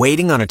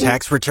Waiting on a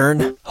tax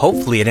return?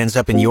 Hopefully it ends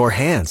up in your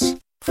hands.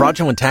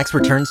 Fraudulent tax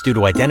returns due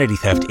to identity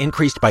theft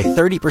increased by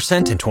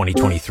 30% in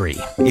 2023.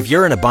 If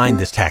you're in a bind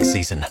this tax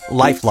season,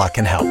 LifeLock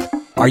can help.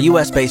 Our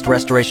U.S.-based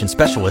restoration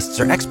specialists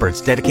are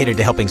experts dedicated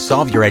to helping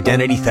solve your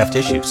identity theft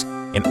issues.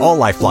 And all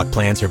LifeLock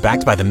plans are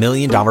backed by the $1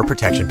 Million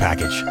Protection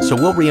Package. So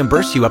we'll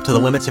reimburse you up to the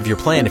limits of your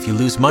plan if you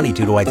lose money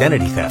due to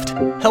identity theft.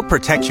 Help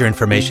protect your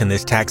information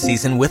this tax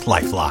season with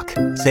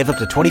LifeLock. Save up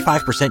to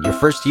 25% your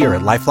first year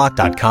at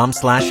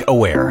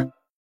LifeLock.com/aware.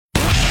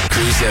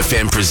 Cruise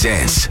FM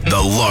presents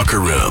The Locker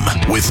Room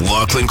with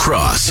Lochlin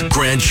Cross,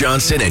 Grant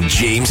Johnson, and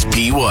James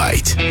P.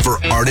 White. For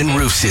Arden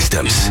Roof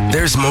Systems,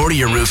 there's more to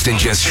your roof than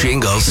just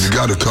shingles. You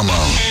gotta come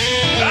on.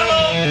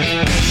 Hello!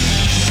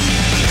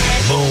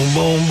 Boom,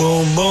 boom,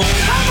 boom, boom.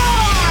 Come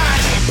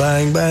on!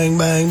 Bang, bang,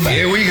 bang, bang.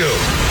 Here we go.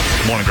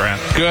 Good morning,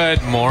 Grant.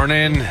 Good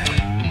morning.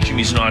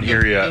 Jimmy's not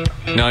here yet.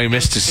 No, he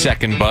missed his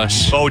second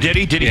bus. Oh, did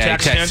he? Did he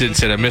text he texted in? and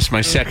said, I missed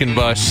my second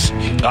bus.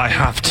 I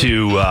have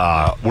to,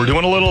 we're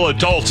doing a little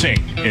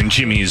adulting in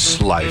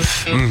Jimmy's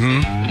life.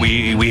 Mm-hmm.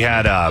 We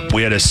had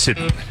a sit.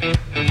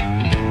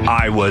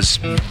 I was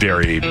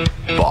very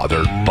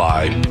bothered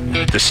by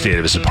the state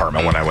of his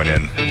apartment when I went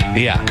in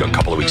Yeah. a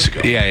couple of weeks ago.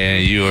 Yeah,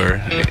 you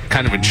were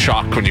kind of in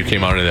shock when you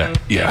came out of there.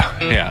 Yeah.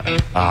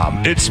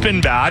 It's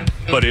been bad,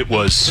 but it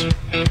was,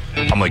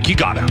 I'm like, you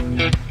gotta.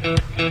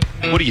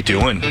 What are you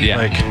doing? Yeah.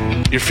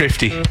 Like, you're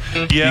 50. Yeah.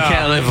 You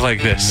can't live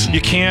like this.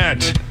 You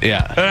can't.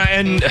 Yeah.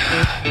 And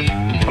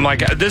I'm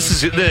like, this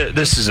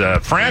is a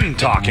friend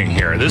talking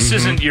here. This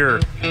isn't your,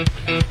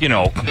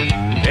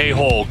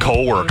 a-hole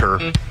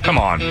coworker. Come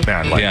on,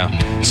 man. Like,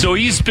 Yeah. So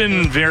he's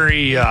been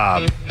very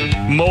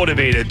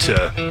motivated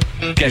to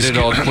Get it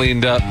all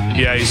cleaned up.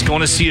 Yeah, he's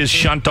going to see his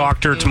shunt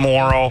doctor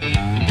tomorrow.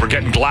 We're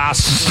getting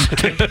glasses.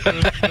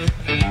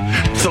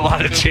 It's a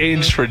lot of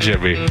change for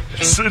Jimmy.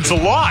 It's a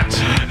lot,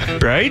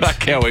 right? I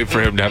can't wait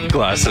for him to have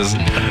glasses.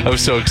 I'm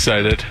so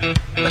excited.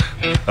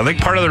 I think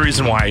part of the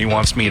reason why he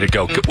wants me to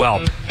go,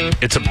 well,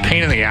 it's a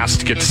pain in the ass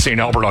to get to St.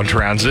 Albert on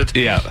transit.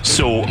 Yeah.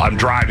 So I'm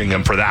driving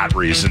him for that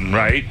reason,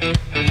 right?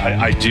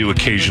 I do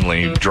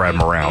occasionally drive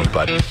him around,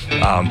 but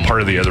part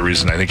of the other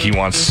reason I think he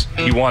wants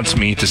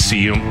me to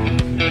see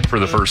him for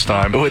the first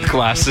time. With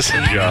glasses.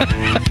 Yeah.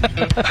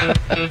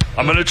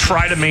 I'm going to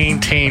try to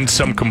maintain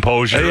some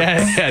composure.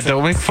 Yeah,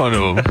 don't make fun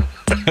of him.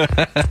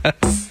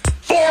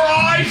 4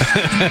 eyes!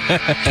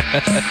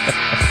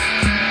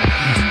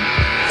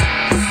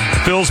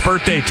 Phil's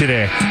birthday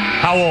today.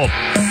 How old?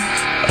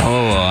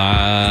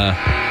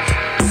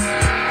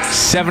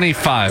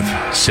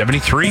 75.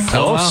 73?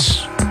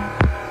 Close. Oh,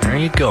 wow. There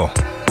you go.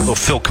 Little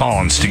Phil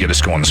Collins to get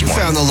us going this morning.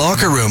 Found The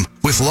Locker Room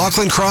with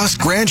Lochlin Cross,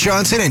 Grant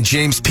Johnson, and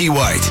James P.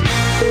 White.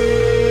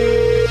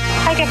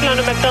 Hi, Captain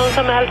McDonald's.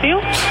 Can I help you?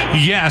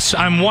 Yes,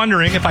 I'm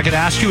wondering if I could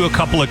ask you a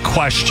couple of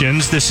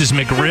questions. This is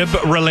McRib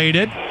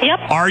related. Yep.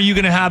 Are you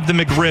going to have the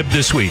McRib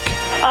this week?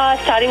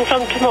 Starting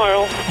from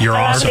tomorrow. You're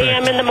 11 awesome.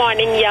 a.m. in the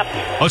morning, yep.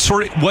 Oh,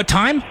 sorry. What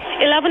time?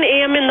 11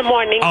 a.m. in the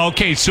morning.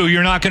 Okay, so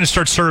you're not going to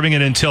start serving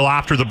it until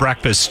after the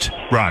breakfast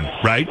run,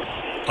 right?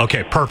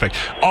 Okay, perfect.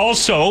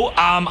 Also,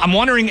 I'm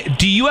wondering,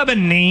 do you have a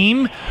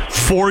name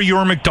for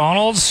your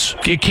McDonald's?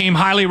 It came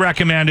highly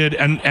recommended,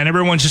 and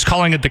everyone's just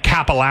calling it the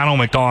Capilano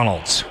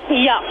McDonald's.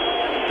 Yeah.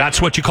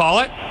 That's what you call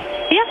it?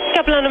 Yes,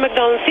 Capilano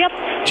McDonald's, yep.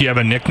 Do you have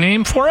a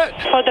nickname for it?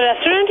 For the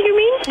restaurant, you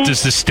mean?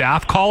 Does the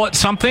staff call it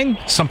something?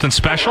 Something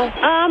special?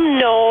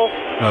 No.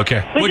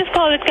 Okay. We just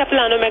call it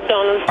Capilano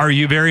McDonald's. Are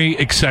you very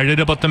excited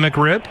about the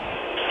McRib?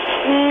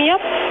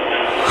 Yep.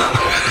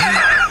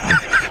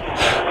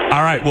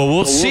 All right, well,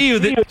 we'll see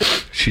you.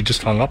 She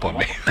just hung up on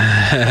me.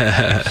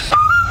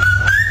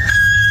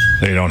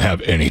 They don't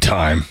have any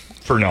time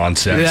for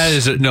nonsense. That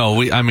is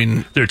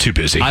They're too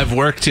busy. I've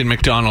worked in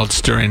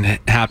McDonald's during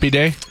Happy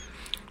Day,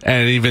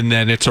 and even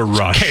then it's a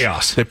rush.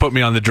 Chaos. They put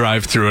me on the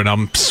drive-thru and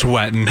I'm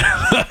sweating.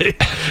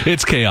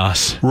 It's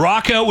chaos.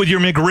 Rock out with your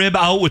McRib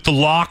out with the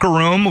Locker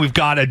Room. We've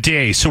got a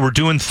day. So we're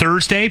doing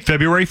Thursday,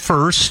 February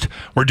 1st.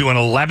 We're doing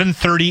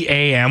 11:30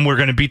 a.m. We're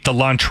going to beat the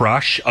lunch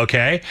rush,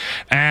 okay?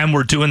 And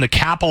we're doing the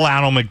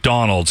Capilano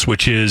McDonald's,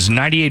 which is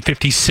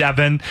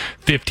 9857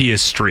 50th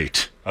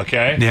Street,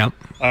 okay? Yeah.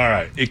 All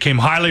right. It came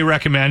highly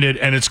recommended,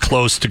 and it's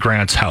close to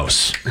Grant's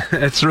house.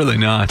 It's really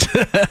not.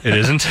 It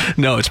isn't?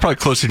 No, it's probably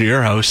closer to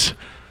your house.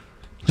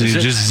 Is You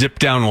it? just zip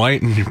down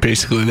White and you're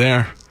basically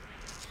there.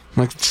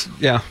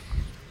 Yeah.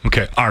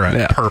 Okay, all right,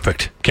 Yeah.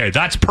 Perfect. Okay,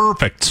 that's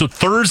perfect. So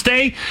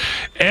Thursday,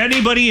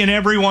 anybody and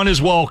everyone is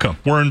welcome.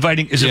 We're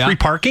inviting, is it free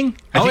parking?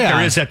 I think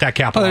there is at that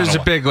Capilano. There's a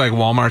big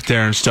Walmart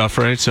there and stuff,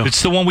 right? So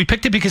It's the one we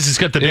picked it because it's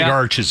got the big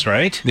arches,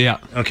 right? Yeah.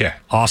 Okay,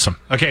 awesome.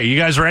 Okay, you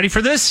guys ready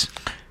for this?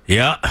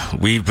 Yeah,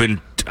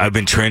 I've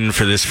been training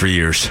for this for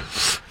years.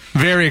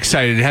 Very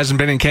excited. It hasn't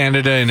been in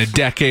Canada in a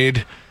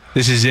decade.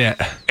 This is it.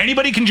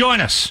 Anybody can join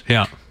us.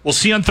 Yeah. We'll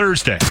see you on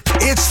Thursday.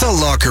 It's The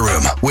Locker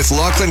Room with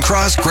Lochlin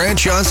Cross, Grant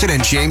Johnson,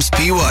 and James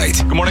P.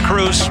 White. Good morning,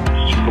 Cruz.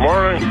 Good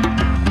morning.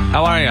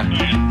 How are you?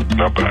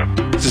 Not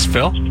bad. Is this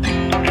Phil?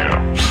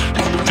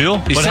 Yeah.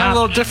 Phil? You sound a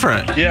little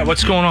different. Yeah,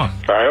 what's going on?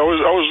 I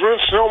was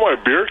rinsing out my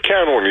beer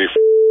can when he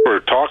were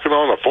talking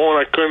on the phone.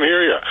 I couldn't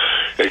hear you.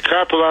 At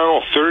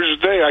Capilano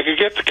Thursday, I could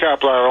get to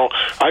Capilano.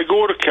 I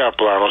go to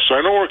Capilano, so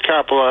I know where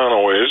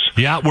Capilano is.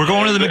 Yeah, we're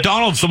going to the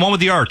McDonald's, the one with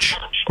the arch.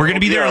 We're going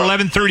to be there at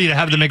 11:30 to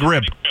have the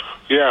McRib.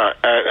 Yeah,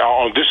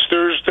 on this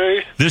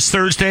Thursday? This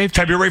Thursday,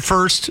 February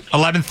 1st,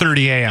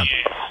 11:30 a.m.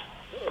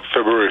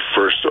 February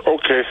 1st.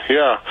 Okay,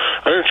 yeah.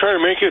 I'm going to try to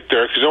make it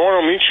there because I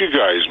want to meet you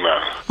guys,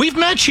 man. We've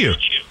met you.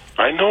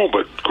 I know,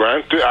 but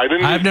Grant, I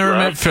didn't. I've never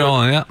met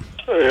Phil. Yeah.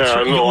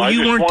 Yeah, no,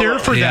 You weren't there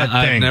for that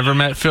thing. I've never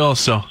met Phil,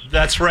 so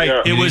That's right.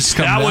 Yeah. It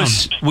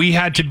was we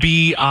had to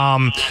be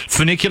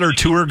funicular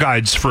tour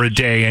guides for a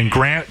day, and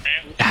Grant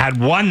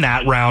had won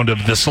that round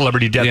of the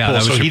celebrity death Yeah, pool, that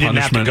was so your he didn't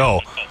have to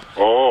punishment. go.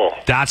 Oh,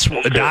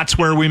 That's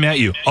where we met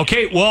you.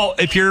 Okay, well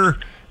if you're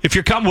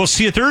coming, we'll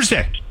see you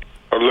Thursday.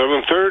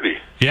 11:30.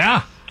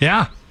 Yeah.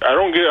 I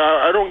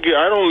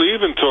don't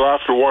leave until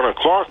after 1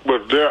 o'clock.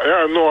 But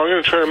I'm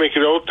going to try to make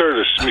it out there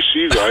to see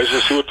you guys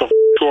and see what the is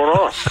going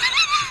on.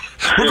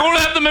 We're going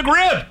to have the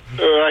McRib.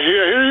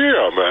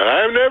 Here, man.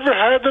 I've never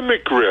had the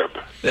McRib.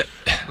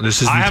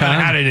 this is I the haven't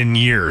time. had it in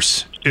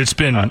years. It's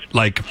been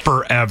like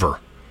forever.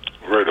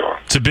 Right on.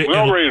 It's a bit.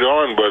 Well, right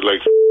on, but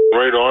like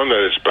right on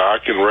that it's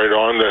back, and right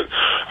on that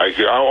I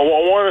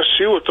want to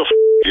see what the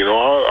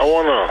I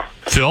want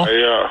to. Phil?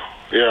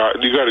 Yeah,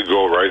 you got to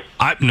go, right?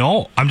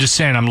 No, I'm just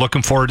saying I'm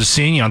looking forward to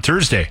seeing you on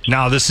Thursday.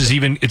 Now it's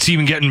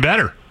even getting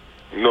better.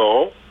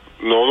 No,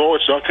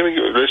 it's not going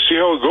to. Let's see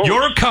how it goes.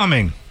 You're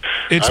coming.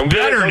 It's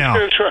better now. I'm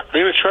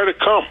going to try to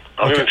come.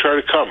 I'm going to try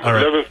to come. All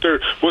right.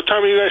 11:30. What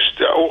time are you guys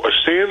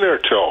staying there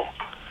till?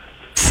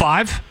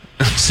 5,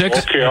 6.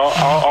 Okay,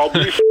 I'll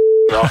be.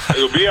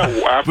 It'll be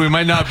after. We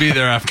might not be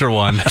there after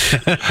 1.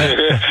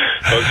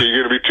 Okay,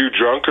 you're going to be too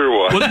drunk or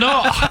what? Well,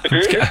 no.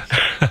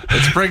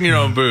 Let's bring your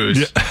own booze.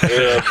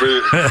 Yeah,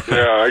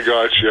 I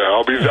got you.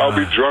 I'll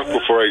be drunk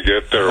before I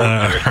get there. All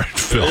right,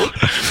 Phil.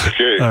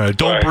 Okay. All right,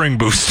 don't bye. bring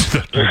booze to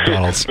the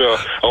McDonald's. No,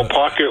 I'll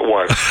pocket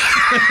one.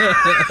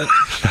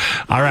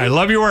 All right,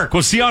 love your work.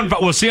 We'll see you on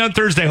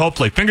Thursday,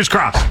 hopefully. Fingers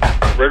crossed.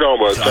 Right on,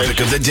 bud. Thank Topic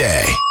of the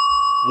day.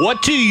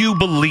 What do you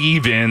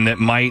believe in that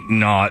might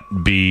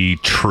not be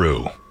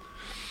true?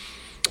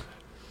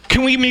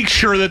 Can we make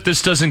sure that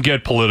this doesn't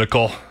get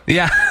political?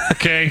 Yeah.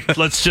 Okay,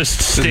 let's just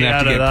stay Doesn't have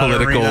out to of get that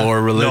political arena.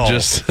 or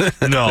religious.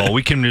 No,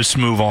 we can just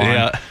move on.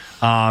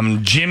 Yeah.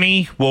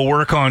 Jimmy, we'll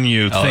work on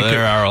you.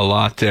 There are a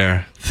lot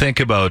there. Think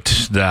about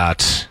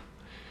that.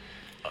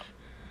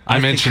 I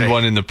mentioned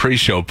one in the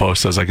pre-show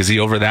post. I was like, is he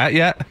over that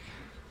yet?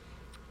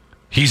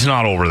 He's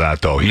not over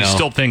that, though. He No.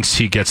 still thinks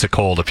he gets a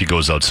cold if he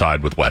goes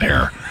outside with wet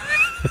hair.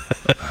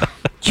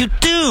 You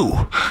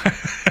do.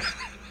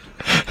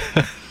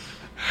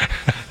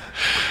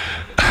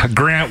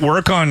 Grant,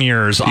 work on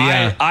yours.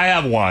 Yeah. I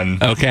have one.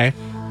 Okay.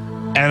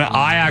 And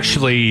I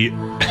actually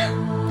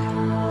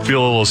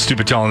feel a little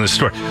stupid telling this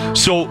story.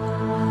 So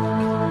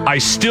I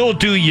still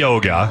do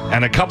yoga,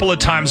 and a couple of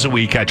times a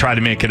week I try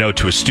to make it out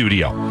to a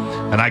studio.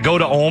 And I go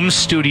to Ohm's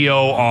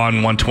studio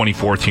on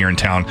 124th here in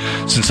town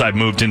since I've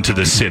moved into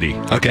the city.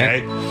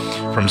 Okay.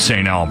 From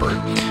St. Albert.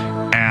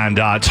 And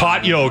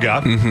taught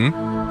yoga.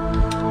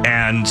 Mm-hmm.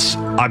 And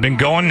I've been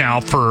going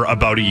now for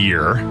about a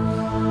year.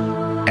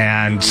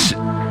 And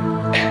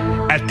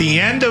at the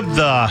end of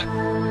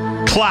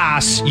the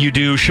class, you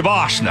do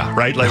Shavasana,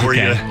 right? Like where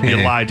you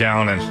lie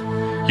down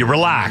and you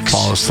relax.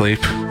 Fall asleep.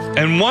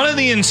 And one of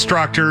the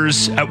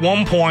instructors at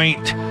one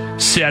point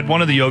said,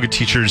 one of the yoga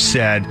teachers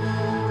said,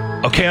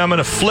 okay, I'm going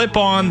to flip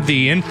on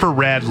the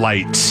infrared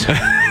lights.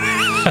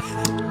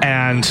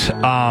 And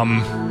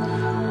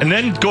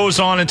then goes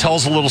on and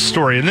tells a little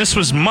story. And this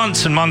was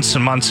months and months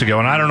and months ago.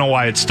 And I don't know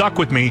why it stuck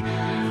with me,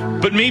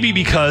 but maybe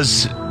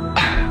because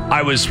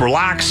I was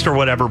relaxed or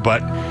whatever.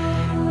 But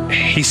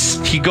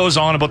he goes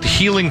on about the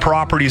healing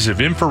properties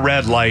of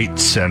infrared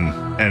lights and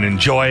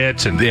enjoy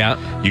it. And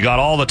you got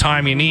all the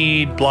time you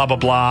need, blah, blah,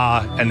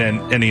 blah.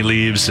 And he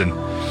leaves. And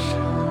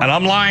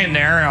I'm lying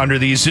there under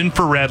these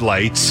infrared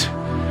lights.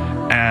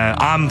 And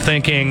I'm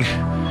thinking,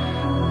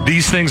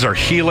 these things are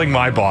healing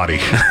my body.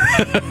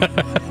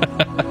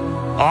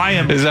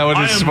 Is that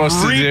what it's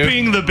supposed to do?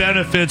 Reaping the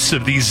benefits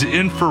of these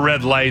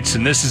infrared lights,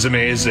 and this is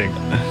amazing.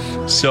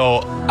 So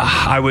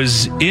I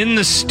was in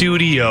the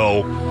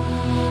studio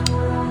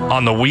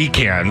on the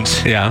weekend,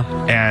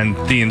 and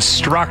the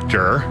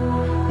instructor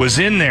was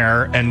in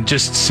there and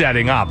just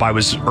setting up. I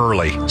was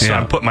early, so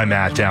I put my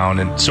mat down,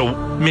 and so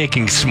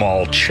making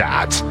small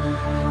chat,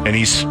 and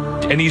he's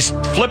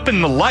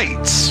flipping the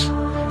lights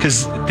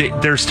because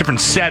there's different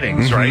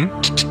settings, right?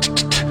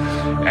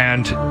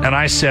 And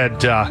I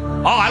said,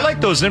 oh, I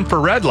like those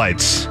infrared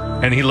lights.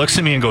 And he looks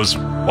at me and goes,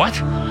 what?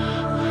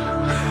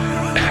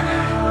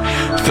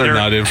 They're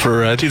not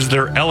infrared.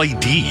 They're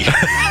LED.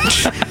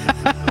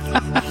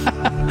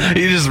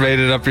 You just made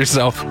it up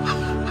yourself.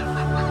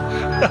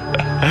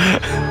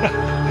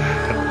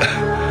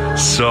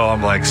 So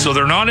I'm like, so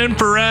they're not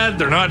infrared,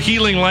 they're not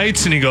healing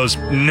lights? And he goes,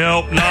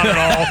 nope, not at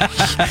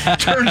all.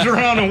 Turns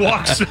around and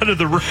walks out of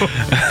the room.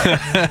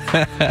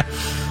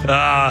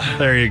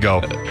 There you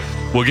go.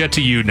 We'll get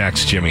to you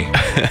next, Jimmy.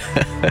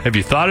 Have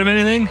you thought of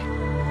anything?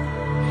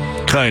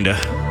 Kinda.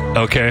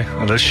 Okay,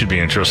 well, this should be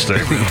interesting.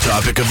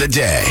 Topic of the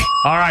day.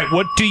 All right,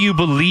 what do you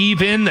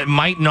believe in that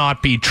might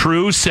not be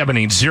true?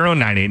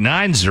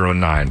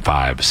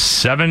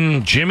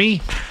 780-989-0957.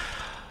 Jimmy?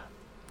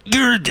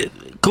 You're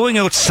going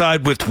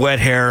outside with wet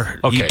hair.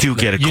 Okay, you do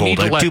get a you cold. need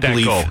to I let do that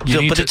believe. go.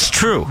 But it's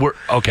true.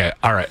 Okay,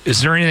 all right.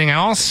 Is there anything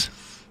else?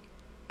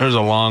 There's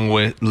a long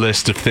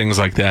list of things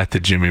like that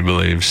Jimmy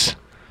believes.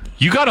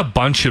 You got a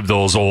bunch of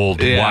those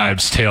old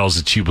wives' tales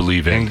that you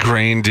believe in.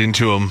 Ingrained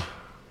into him.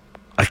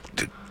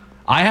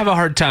 I have a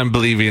hard time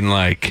believing,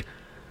 like,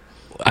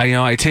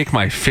 I take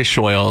my fish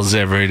oils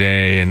every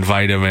day and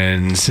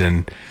vitamins,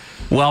 and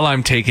while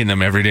I'm taking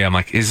them every day, I'm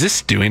like, is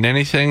this doing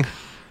anything?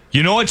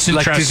 You know what's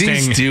interesting? Like,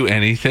 do these do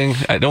anything?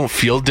 I don't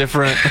feel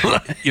different.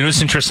 You know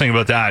what's interesting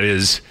about that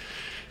is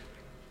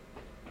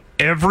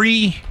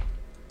every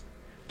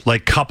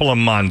couple of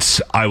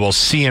months I will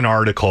see an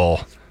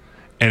article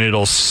and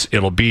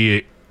it'll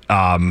be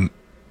a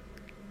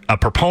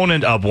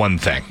proponent of one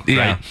thing,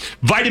 right?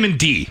 Vitamin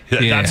D.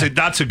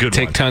 That's a good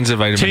one. Take tons of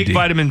vitamin D. Take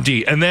vitamin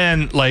D. And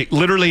then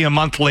literally a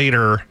month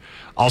later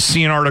I'll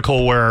see an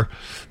article where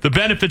the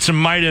benefits of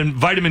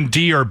vitamin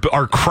D are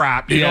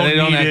crap. You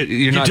don't need it.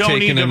 You're not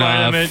taking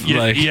enough.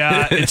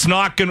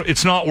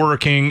 It's not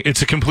working.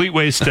 It's a complete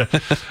waste.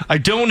 I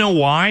don't know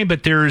why,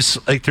 but there's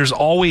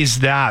always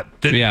that.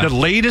 The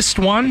latest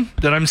one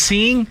that I'm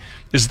seeing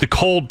is the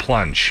cold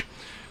plunge.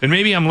 And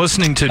maybe I'm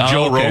listening to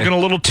Joe Rogan a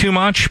little too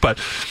much,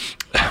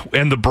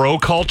 and the bro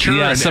culture,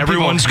 and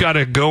everyone's got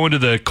to go into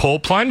the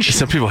cold plunge.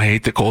 Some people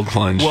hate the cold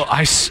plunge. Well,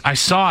 I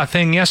saw a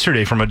thing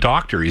yesterday from a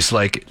doctor. He's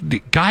like,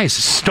 guys,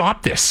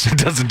 stop this. It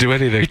doesn't do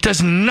anything. It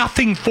does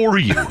nothing for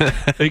you.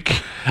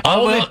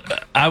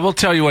 I will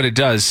tell you what it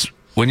does.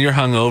 When you're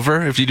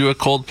hungover, if you do a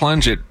cold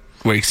plunge, it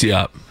wakes you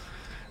up.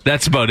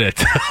 That's about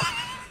it.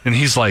 And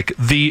he's like,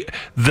 the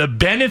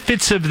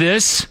benefits of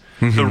this,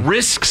 the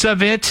risks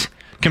of it,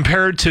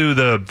 compared to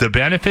the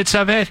benefits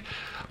of it,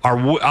 are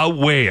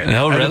outweighing.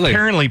 Oh, really? And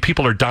apparently,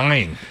 people are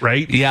dying,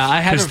 right? Yeah, I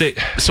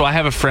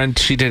have a friend.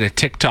 She did a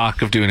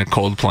TikTok of doing a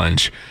cold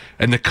plunge,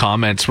 and the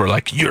comments were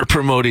like, "You're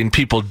promoting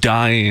people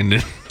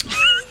dying."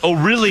 Oh,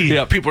 really?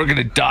 Yeah, people are going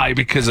to die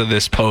because of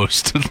this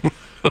post.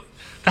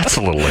 That's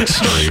a little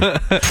extreme.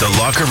 The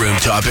locker room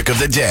topic of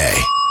the day.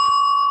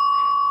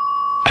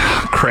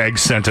 Craig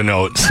sent a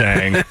note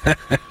saying,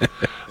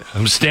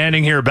 I'm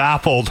standing here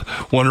baffled,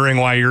 wondering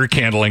why ear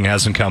candling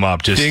hasn't come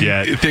up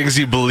yet. Things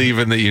you believe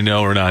in that you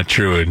know are not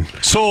true. And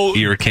so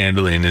ear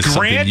candling is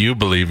something you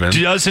believe in.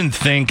 Doesn't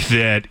think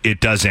that it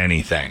does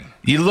anything.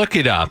 You look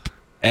it up,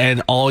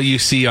 and all you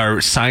see are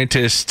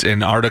scientists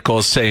and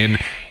articles saying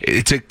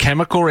it's a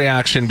chemical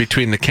reaction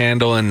between the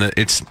candle and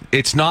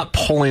it's not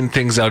pulling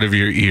things out of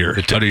your ear,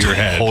 out of your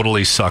head.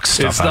 Totally sucks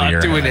stuff out of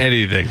your head. It's not doing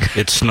anything.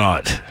 It's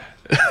not.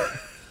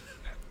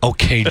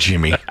 Okay,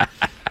 Jimmy.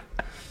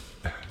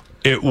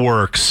 It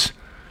works.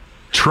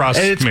 Trust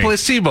me. And it's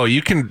placebo.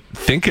 You can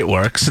think it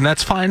works, and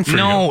that's fine for you.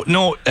 No.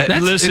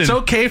 Listen, it's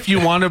okay if you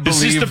want to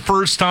believe. Is this the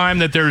first time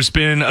that there's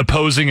been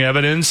opposing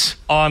evidence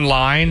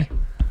online?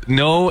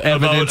 No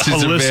evidence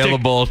is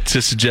available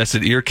to suggest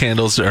that ear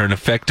candles are an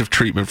effective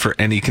treatment for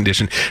any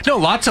condition. No,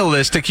 lots of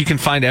holistic. You can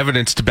find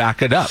evidence to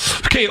back it up.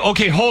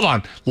 Okay, hold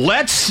on.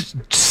 Let's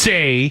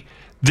say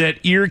that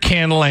ear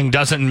candling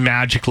doesn't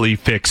magically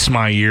fix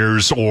my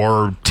ears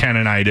or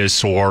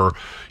tendonitis or,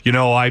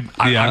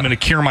 I'm going to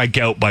cure my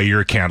gout by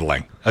ear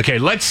candling. Okay,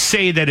 let's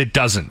say that it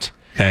doesn't.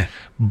 Okay.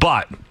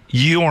 But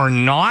you are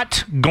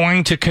not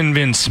going to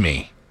convince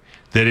me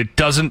that it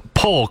doesn't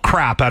pull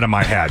crap out of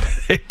my head.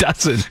 It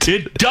doesn't.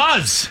 It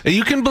does.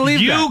 You can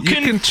believe that. You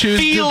can choose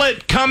feel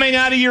it coming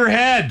out of your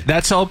head.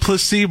 That's all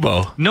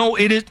placebo. No,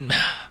 it is.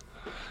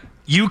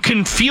 You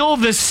can feel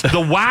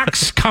the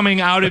wax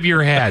coming out of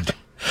your head.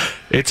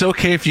 It's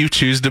okay if you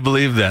choose to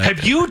believe that.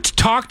 Have you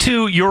talked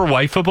to your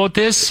wife about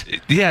this?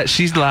 Yeah,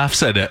 she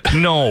laughs at it.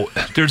 No,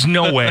 there's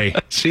no way.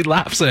 She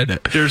laughs at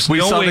it. We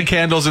saw the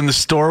candles in the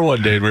store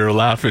one day and we were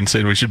laughing,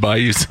 saying we should buy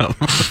you some.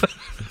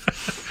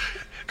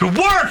 It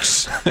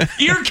works!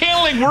 Ear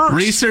candling works!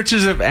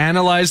 Researchers have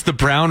analyzed the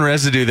brown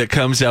residue that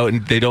comes out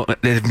and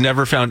they've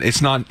never found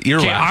it's not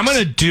earwax. Okay, I'm going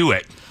to do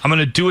it. I'm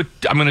going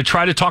to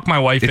try to talk my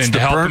wife into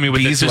helping me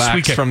with this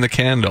weekend. From the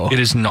candle. It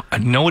is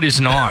not. No, it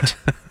is not.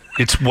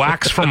 It's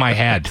wax from my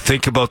head.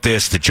 Think about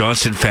this. The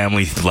Johnson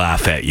family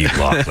laugh at you,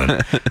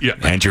 Lochlin. Yeah.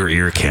 And your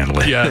ear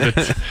candling. Yeah,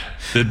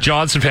 the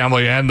Johnson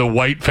family and the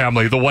White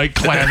family, the White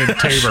clan in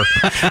Tabor.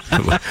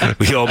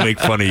 We all make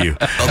fun of you.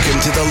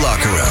 Welcome to the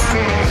locker room.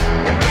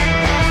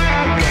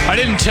 I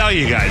didn't tell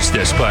you guys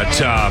this, but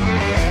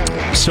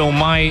so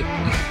my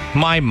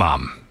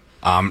mom,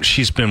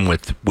 she's been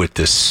with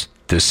this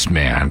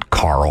man,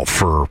 Carl,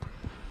 for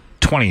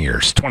 20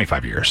 years,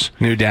 25 years.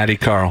 New daddy,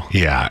 Carl.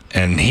 Yeah,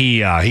 and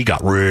he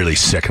got really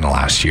sick in the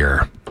last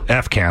year.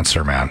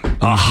 Cancer, man.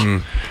 Mm-hmm.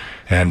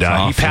 And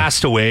he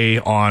passed away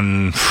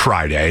on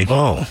Friday.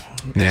 Oh,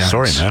 yeah.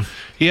 Sorry, man.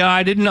 Yeah,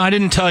 I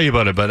didn't tell you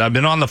about it, but I've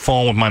been on the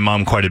phone with my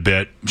mom quite a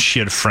bit. She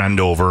had a friend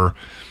over,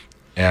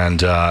 and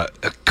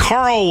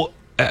Carl,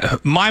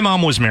 my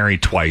mom was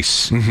married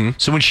twice. Mm-hmm.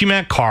 So when she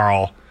met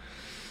Carl,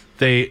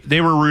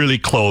 they were really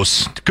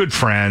close, good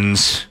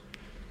friends,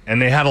 and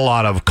they had a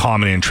lot of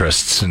common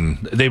interests, and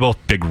they both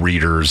big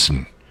readers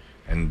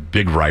and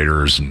big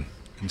writers, and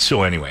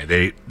so anyway,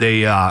 they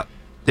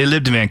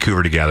lived in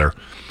Vancouver together,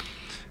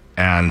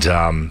 and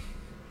so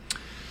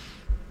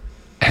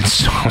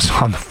I was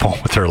on the phone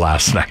with her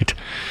last night.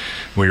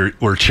 We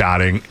were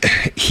chatting.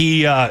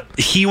 He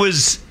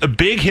was a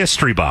big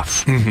history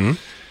buff, and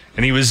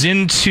he was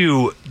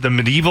into the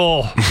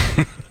medieval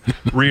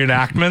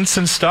reenactments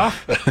and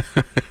stuff.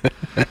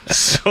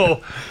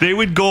 So they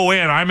would go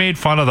in. I made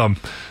fun of them.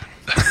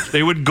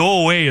 They would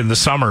go away in the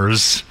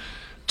summers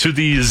to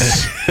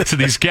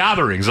these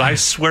gatherings. I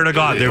swear to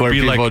God, there would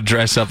be people like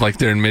dress up like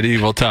they're in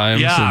medieval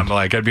times. Yeah,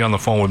 I'd be on the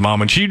phone with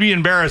Mom, and she'd be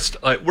embarrassed.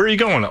 Like, where are you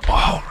going?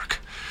 Oh,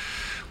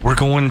 we're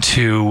going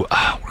to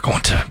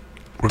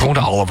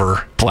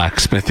Oliver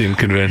blacksmithing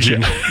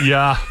convention.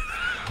 Yeah.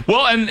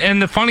 Well,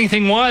 and the funny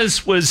thing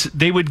was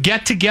they would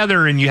get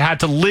together, and you had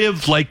to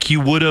live like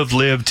you would have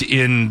lived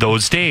in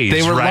those days.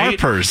 They were right?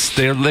 LARPers.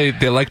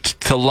 They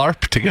liked to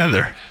LARP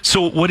together.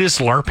 So what is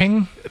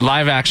LARPing?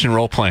 Live action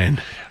role playing.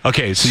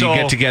 Okay, so you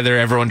get together.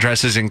 Everyone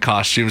dresses in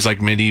costumes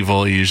like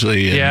medieval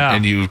usually,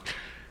 and you.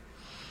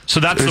 So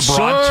that's the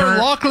broad term.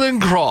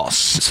 Lochlin Cross.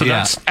 So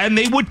and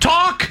they would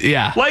talk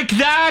like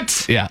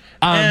that. Yeah.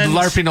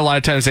 LARPing, a lot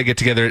of times they get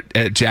together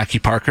at Jackie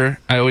Parker.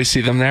 I always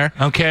see them there.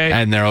 Okay.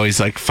 And they're always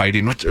like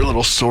fighting with their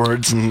little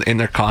swords and in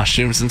their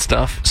costumes and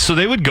stuff. So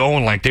they would go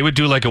and they would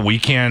do like a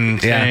weekend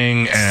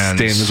thing and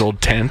stay in those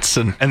old tents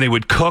and they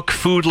would cook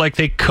food like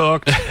they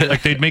cooked.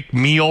 Like they'd make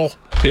meal.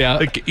 Yeah.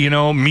 Like,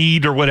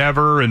 meat or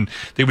whatever. And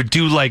they would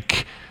do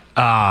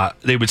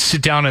they would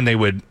sit down and they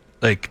would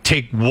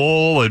take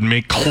wool and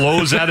make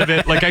clothes out of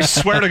it. Like, I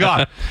swear to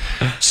God.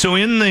 So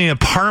in the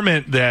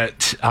apartment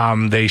that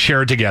they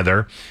shared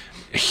together,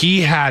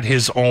 he had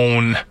his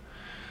own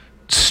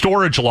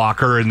storage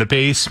locker in the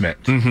basement,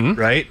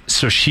 right?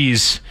 So she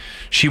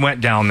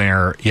went down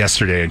there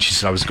yesterday, and she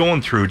said, I was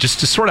going through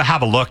just to sort of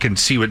have a look and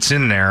see what's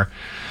in there.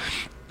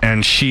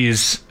 And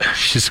she's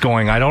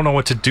going, I don't know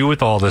what to do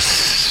with all this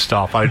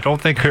stuff. I don't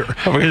think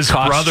his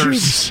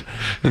brothers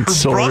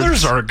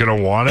aren't going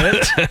to want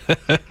it.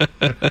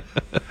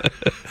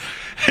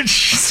 And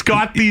she's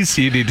got these.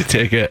 You need to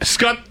take it.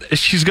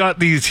 He's got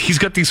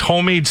these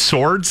homemade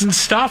swords and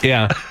stuff.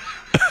 Yeah.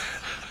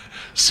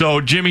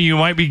 So Jimmy, you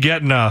might be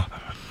getting a.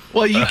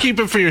 Well, you keep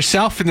it for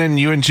yourself, and then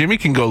you and Jimmy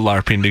can go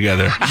LARPing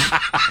together.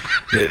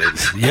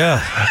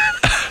 Yeah.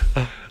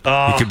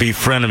 You could be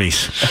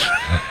frenemies.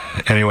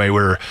 Anyway,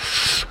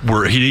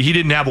 he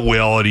didn't have a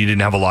will, and he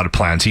didn't have a lot of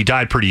plans. He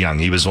died pretty young.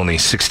 He was only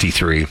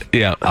 63.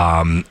 Yeah.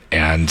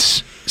 And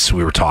so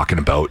we were talking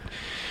about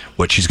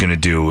what she's going to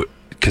do,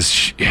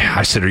 because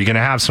I said, are you going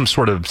to have some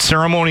sort of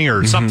ceremony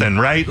or something,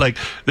 right? Like,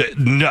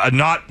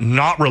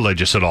 not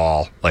religious at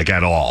all,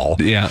 at all.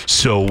 Yeah.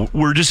 So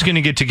we're just going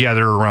to get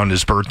together around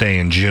his birthday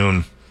in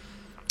June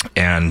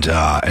and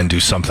do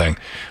something.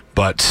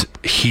 But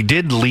he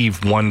did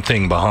leave one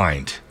thing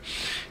behind.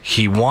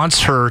 He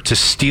wants her to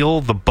steal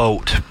the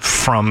boat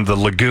from the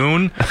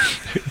lagoon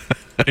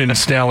in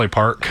Stanley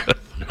Park.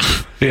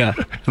 Yeah.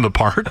 In the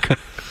park.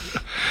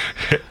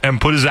 And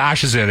put his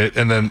ashes in it,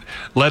 and then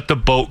let the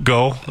boat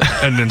go,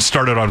 and then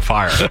start it on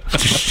fire.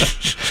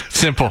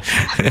 Simple.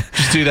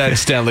 Just do that in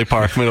Stanley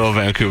Park, middle of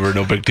Vancouver.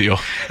 No big deal.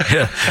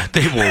 Yeah,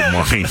 they won't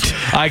mind.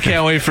 I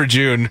can't wait for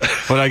June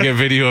when I get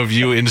video of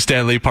you in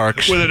Stanley Park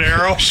with an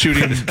arrow,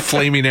 shooting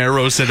flaming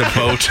arrows at a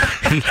boat.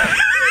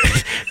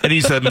 And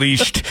he's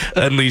unleashed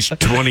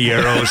 20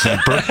 arrows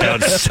and burnt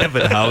down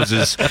 7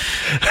 houses.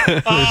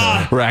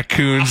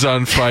 Raccoons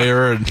on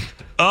fire and.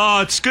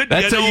 Oh, it's good.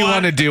 That's what you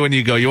want to do when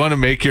you go. You want to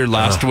make your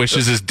last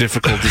wishes as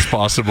difficult as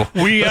possible.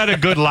 We had a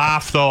good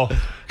laugh, though,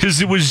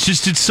 because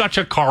it's such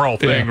a Carl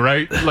thing,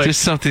 right?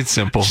 Just something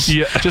simple.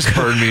 Yeah. Just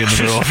burn me in the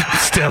middle of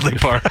Stanley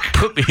Park.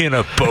 Put me in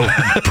a boat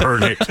and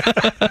burn it.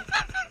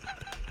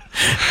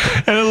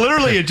 And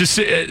it just,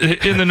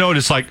 in the note,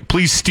 it's like,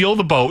 please steal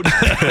the boat.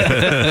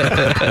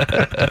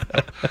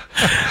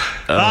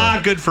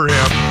 Good for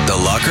him. The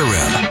Locker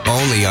Room,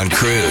 only on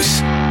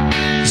Cruise.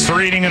 So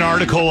reading an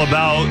article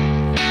about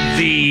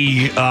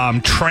the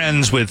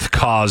trends with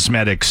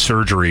cosmetic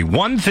surgery.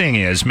 One thing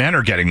is, men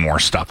are getting more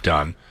stuff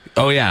done.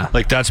 Oh, yeah.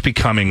 That's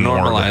becoming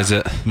normalize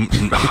it.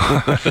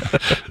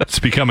 It's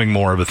becoming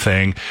more of a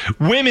thing.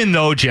 Women,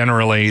 though,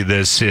 generally,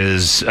 this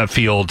is a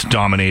field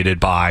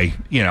dominated by,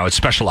 it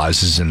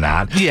specializes in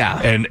that.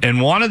 Yeah.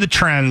 And one of the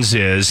trends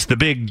is the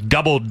big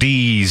double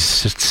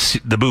D's,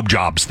 the boob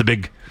jobs, the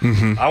big.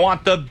 I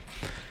want the.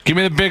 Give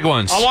me the big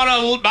ones. I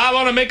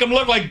want to make them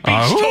look like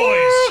Beach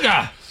Toys.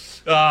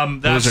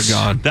 Those are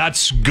gone.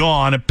 That's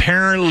gone.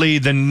 Apparently,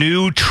 the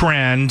new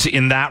trend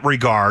in that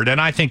regard, and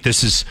I think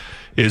this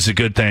is a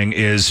good thing,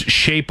 is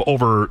shape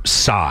over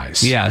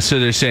size. Yeah, so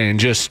they're saying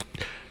just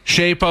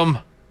shape them,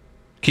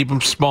 keep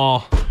them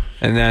small,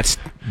 and that's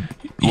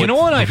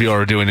what people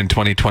are doing in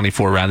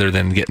 2024 rather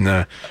than getting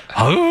the.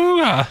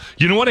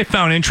 You know what I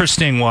found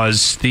interesting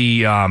was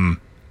the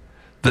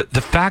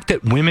fact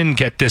that women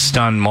get this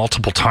done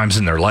multiple times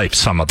in their life.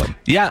 Some of them.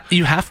 Yeah,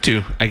 you have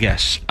to, I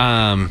guess.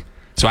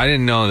 So I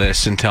didn't know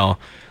this until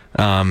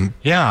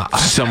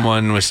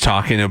someone was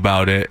talking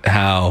about it,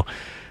 how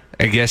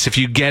I guess if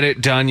you get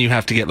it done, you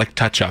have to get like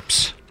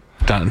touch-ups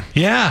done.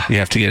 Yeah. You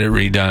have to get it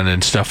redone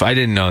and stuff. I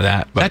didn't know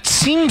that. But that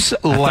seems I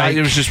thought it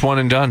was just one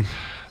and done.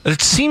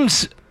 It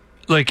seems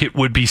like it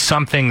would be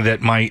something that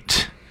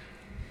might,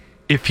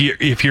 if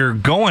you're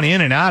going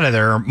in and out of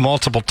there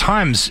multiple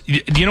times,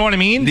 do you know what I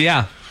mean?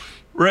 Yeah.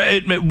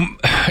 Right.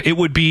 It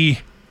would be,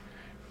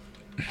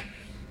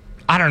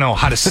 I don't know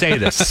how to say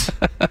this.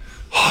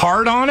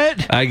 Hard on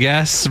it, I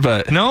guess,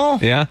 but no.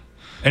 Yeah.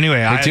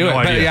 Anyway, I do had no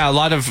it. But idea. yeah,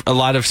 a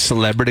lot of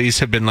celebrities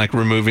have been like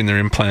removing their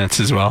implants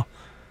as well.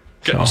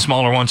 Getting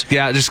smaller ones.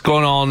 Yeah, just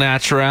going all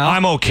natural.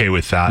 I'm okay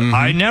with that.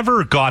 I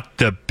never got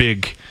the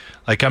big,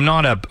 like I'm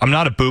not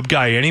a boob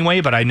guy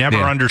anyway, but I never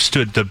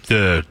understood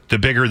the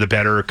bigger the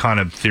better kind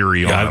of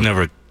theory. Yeah, I've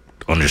never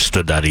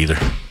understood that either.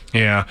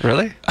 Yeah.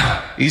 Really?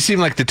 You seem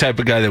like the type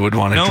of guy that would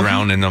want to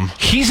drown in them.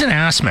 He's an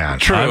ass man.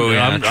 True,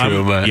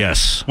 but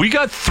yes. We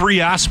got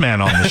 3 ass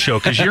men on the show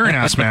because you're an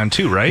ass man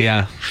too, right?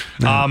 Yeah.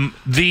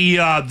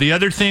 The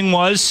other thing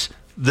was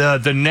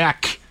the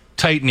neck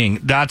tightening.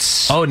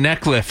 That's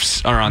neck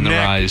lifts are on the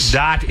rise.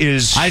 That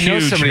is I know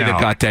huge somebody now. that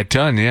got that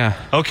done. Yeah.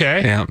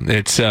 Okay. Yeah,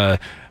 it's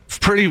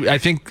pretty. I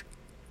think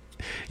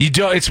you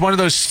don't. It's one of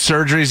those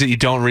surgeries that you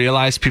don't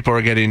realize people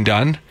are getting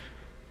done,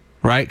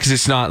 right? Because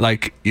it's not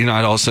like you're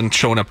not all of a sudden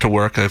showing up to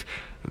work with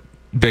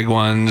big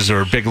ones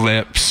or big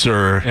lips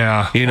or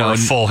or a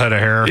full head of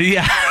hair.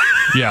 Yeah.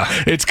 Yeah.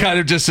 It's kind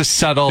of just a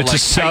subtle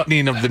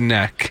tightening of the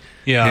neck.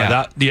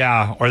 Yeah.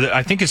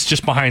 I think it's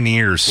just behind the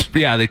ears.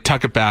 Yeah, they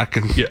tuck it back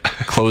and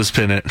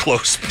clothespin it.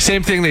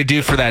 Same thing they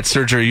do for that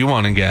surgery you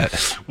want to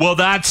get. Well,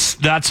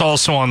 that's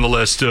also on the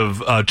list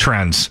of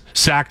trends.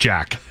 Sack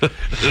jack.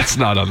 It's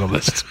not on the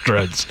list of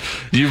trends.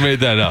 You made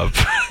that up.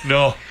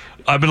 No,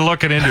 I've been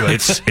looking into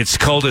it. It's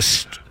called a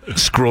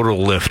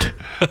scrotal lift.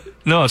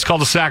 No, it's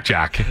called a sack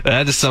jack.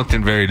 That is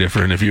something very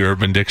different if you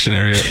Urban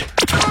Dictionary it.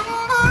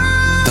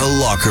 The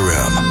Locker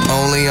Room,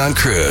 only on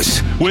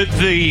Cruise. With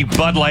the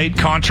Bud Light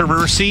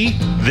controversy,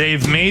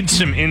 they've made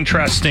some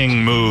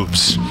interesting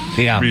moves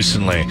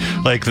recently.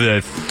 Like the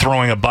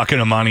throwing a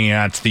bucket of money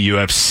at the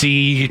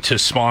UFC to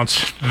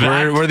sponsor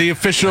that. We're the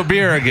official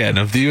beer again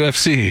of the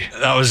UFC.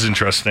 That was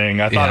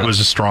interesting. I thought it was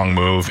a strong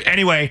move.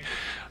 Anyway,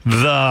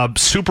 the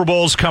Super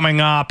Bowl's coming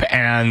up,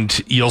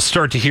 and you'll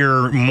start to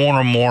hear more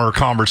and more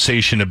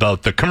conversation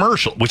about the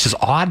commercial, which is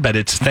odd, but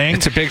it's a thing.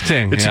 It's a big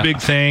thing. It's a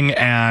big thing,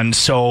 and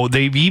so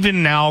they've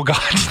even now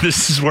got,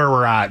 this is where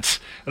we're at,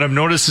 and I've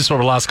noticed this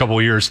over the last couple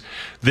of years,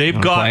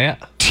 they've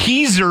got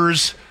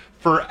teasers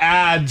for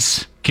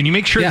ads. Can you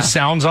make sure the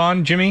sound's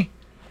on, Jimmy?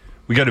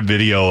 We got a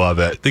video of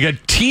it. They got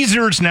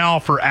teasers now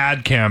for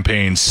ad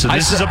campaigns, so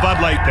this is a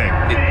Bud Light thing.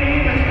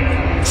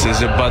 This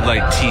is a Bud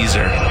Light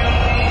teaser.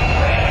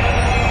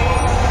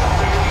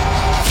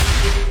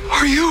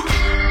 Are you?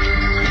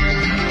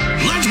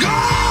 Let's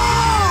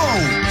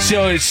go!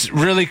 So it's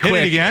really quick.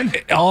 Hit it again.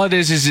 All it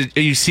is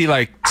you see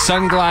like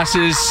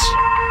sunglasses.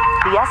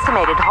 The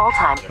estimated hold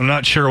time. I'm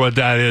not sure what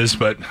that is,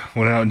 but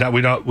we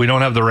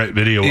don't have the right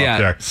video up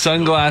there.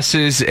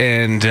 Sunglasses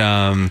and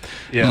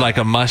like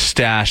a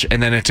mustache,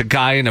 and then it's a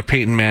guy in a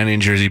Peyton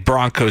Manning jersey,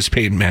 Broncos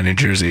Peyton Manning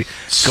jersey,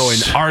 going,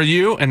 "Are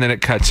you?" And then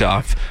it cuts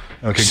off.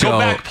 Okay, go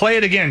back, play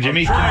it again,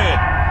 Jimmy. Try it.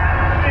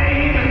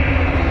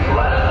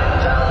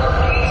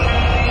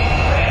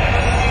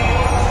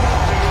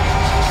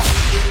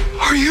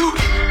 Are you?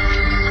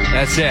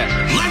 That's it.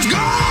 Let's go!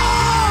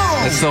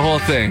 That's the whole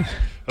thing.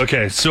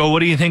 Okay, so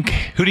what do you think?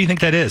 Who do you think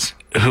that is?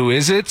 Who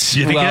is it? Do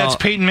you think that's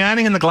Peyton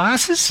Manning in the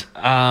glasses?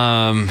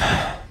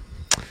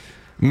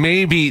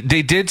 Maybe.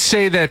 They did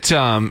say that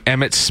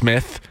Emmitt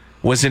Smith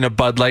was in a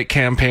Bud Light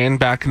campaign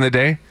back in the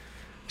day,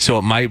 so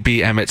it might be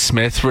Emmitt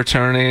Smith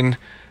returning.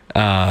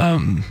 I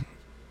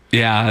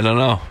don't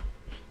know.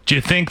 Do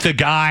you think the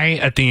guy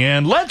at the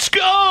end, "Let's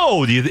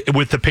go,"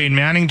 with the Peyton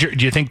Manning, do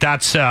you think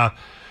that's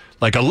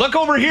like a look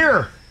over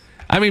here?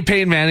 I mean,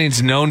 Peyton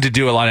Manning's known to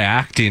do a lot of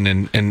acting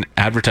and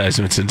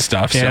advertisements and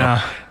stuff, so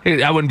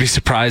I wouldn't be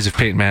surprised if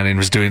Peyton Manning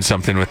was doing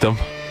something with them.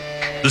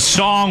 The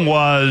song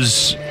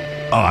was,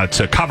 it's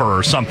a cover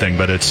or something,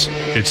 but it's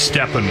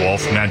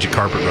Steppenwolf, Magic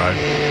Carpet Ride.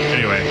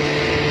 Anyway,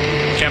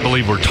 can't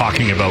believe we're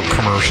talking about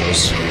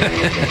commercials.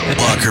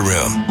 Locker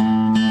Room.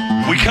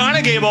 We kind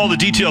of gave all the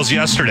details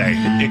yesterday.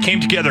 It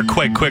came together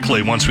quite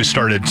quickly once we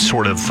started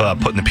sort of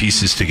putting the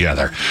pieces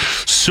together.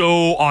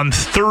 So on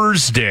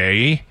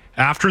Thursday,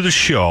 after the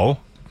show,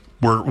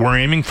 we're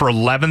aiming for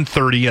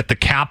 11:30 at the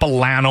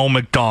Capilano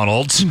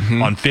McDonald's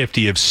on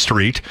 50th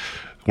Street.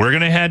 We're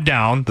going to head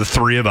down, the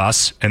 3 of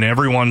us, and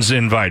everyone's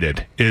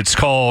invited. It's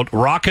called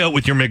Rock Out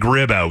with Your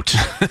McRib Out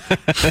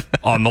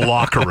on the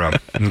Locker Room,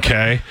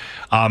 okay?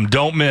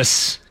 Don't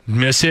miss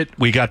Miss it.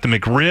 We got the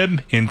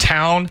McRib in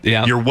town.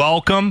 Yeah. You're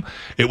welcome.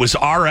 It was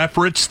our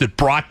efforts that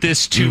brought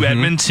this to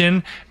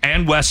Edmonton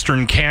and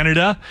Western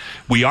Canada.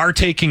 We are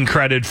taking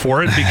credit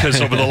for it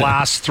because over the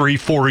last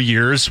 3-4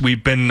 years,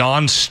 we've been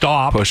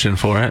nonstop Pushing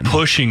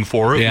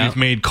for it. Yeah. We've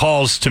made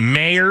calls to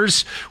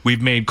mayors.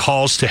 We've made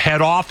calls to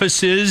head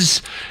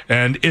offices,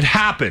 and it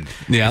happened.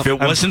 Yeah. If it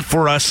wasn't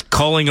for us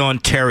calling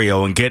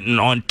Ontario and getting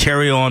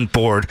Ontario on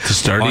board to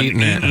start eating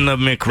the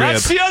McRib.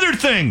 That's the other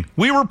thing.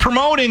 We were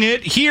promoting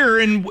it here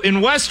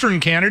in Western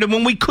Canada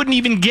when we couldn't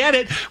even get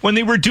it when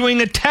they were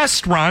doing a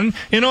test run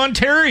in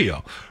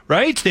Ontario,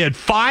 right? They had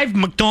 5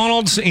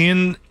 McDonald's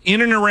in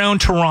and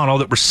around Toronto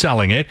that were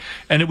selling it,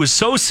 and it was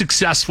so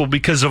successful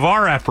because of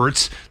our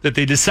efforts that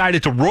they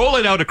decided to roll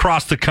it out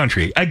across the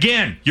country.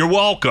 Again, you're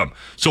welcome.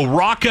 So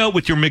rock out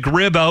with your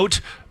McRib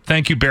out.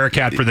 Thank you,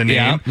 Bearcat, for the name.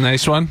 Yeah,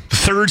 nice one.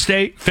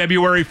 Thursday,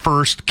 February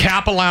 1st,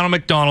 Capilano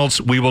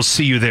McDonald's. We will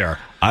see you there.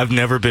 I've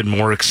never been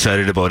more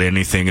excited about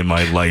anything in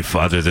my life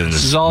other than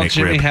This is all McRib.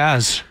 Jimmy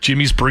has.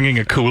 Jimmy's bringing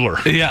a cooler.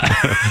 Yeah.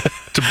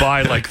 To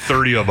buy like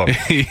 30 of them.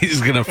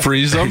 He's going to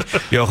freeze them.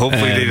 Yo,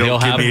 hopefully they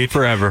don't give me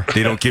forever.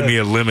 They don't give me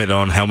a limit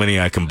on how many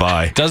I can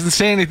buy. Doesn't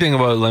say anything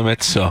about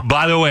limits, so.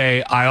 By the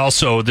way,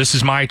 this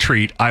is my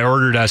treat. I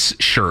ordered us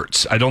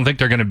shirts. I don't think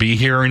they're going to be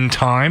here in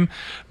time,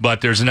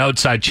 but there's an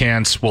outside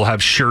chance we'll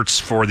have shirts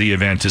for the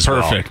event as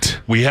well.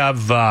 Perfect. We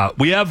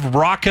have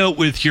rock out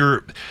with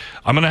your.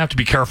 I'm going to have to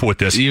be careful with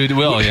this. You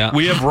will, yeah.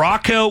 We have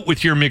rock out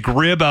with your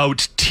McRib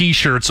out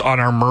t-shirts on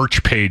our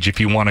merch page if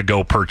you want to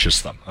go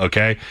purchase them,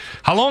 okay?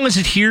 How long is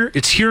it here?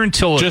 It's here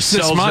until Just it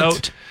this sells month.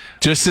 out.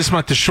 Just this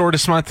month, the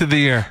shortest month of the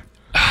year.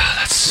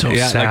 That's so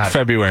Yeah, sad. like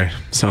February.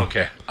 So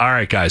Okay. All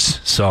right, guys.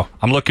 So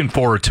I'm looking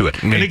forward to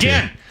it. Me and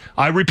again, too.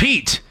 I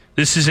repeat,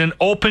 this is an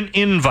open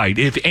invite.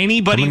 If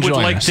anybody Come and would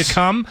join like us. to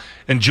come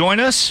and join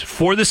us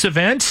for this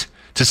event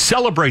to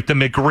celebrate the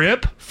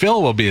McRib,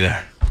 Phil will be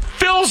there.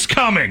 Phil's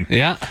coming.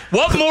 Yeah.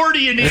 What more do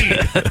you need?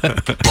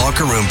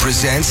 Locker Room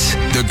presents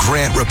The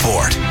Grant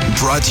Report.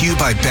 Brought to you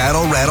by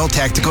Battle Rattle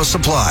Tactical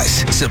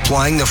Supplies.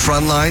 Supplying the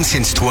front line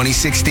since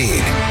 2016.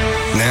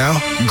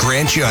 Now,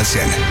 Grant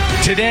Johnson.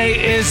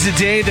 Today is the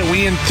day that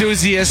we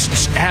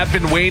enthusiasts have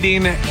been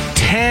waiting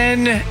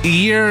 10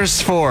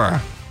 years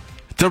for.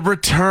 The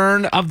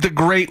return of the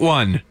great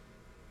one.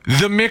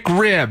 The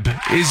McRib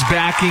is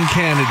back in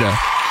Canada.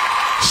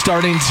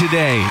 Starting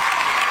today.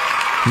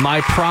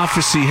 My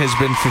prophecy has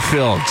been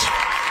fulfilled.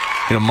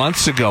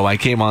 Months ago, I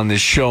came on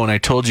this show and I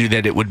told you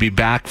that it would be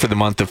back for the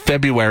month of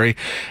February.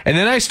 And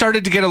then I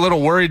started to get a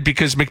little worried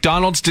because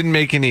McDonald's didn't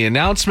make any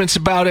announcements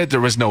about it. There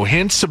was no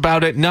hints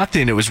about it,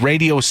 nothing. It was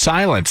radio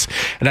silence.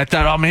 And I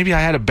thought, maybe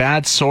I had a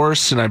bad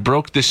source and I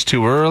broke this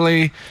too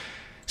early.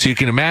 So you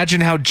can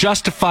imagine how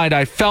justified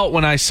I felt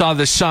when I saw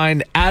the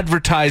sign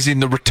advertising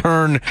the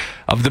return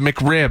of the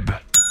McRib.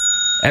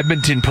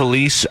 Edmonton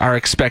police are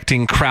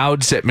expecting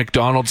crowds at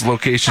McDonald's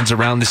locations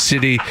around the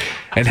city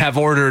and have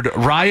ordered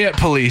riot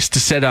police to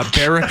set up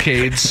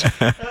barricades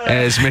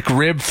as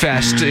McRib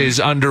Fest is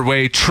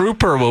underway.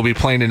 Trooper will be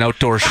playing an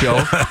outdoor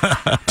show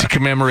to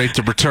commemorate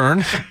the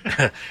return.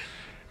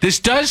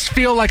 This does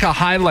feel like a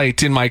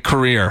highlight in my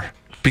career,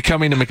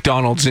 becoming a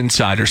McDonald's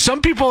insider. Some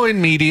people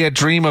in media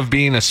dream of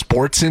being a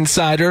sports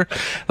insider,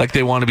 like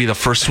they want to be the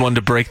first one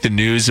to break the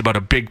news about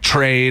a big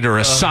trade or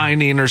a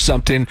signing or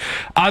something.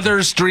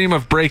 Others dream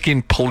of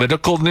breaking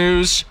political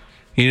news.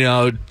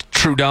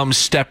 Trudeau's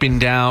stepping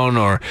down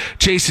or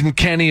Jason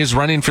Kenney is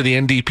running for the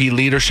NDP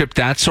leadership,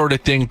 that sort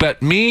of thing.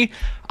 But me,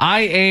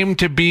 I aim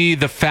to be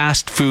the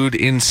fast food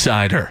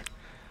insider.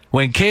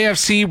 When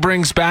KFC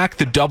brings back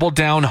the Double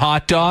Down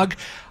hot dog,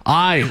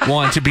 I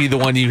want to be the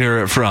one you hear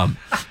it from.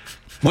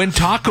 When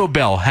Taco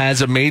Bell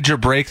has a major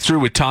breakthrough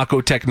with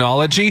taco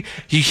technology,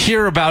 you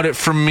hear about it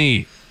from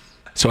me.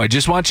 So I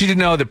just want you to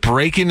know that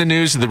breaking the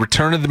news of the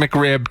return of the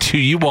McRib to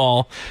you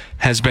all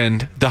has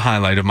been the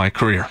highlight of my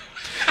career.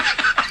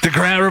 The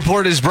Grant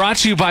Report is brought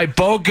to you by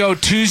BOGO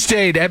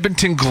Tuesday at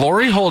Edmonton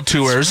Glory Hole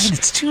Tours.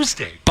 It's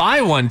Tuesday.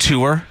 Buy one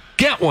tour,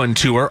 get one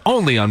tour,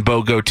 only on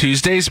BOGO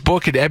Tuesdays.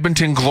 Book at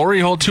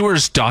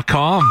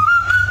EdmontonGloryHoleTours.com.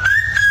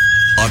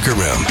 Locker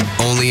Room,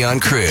 only on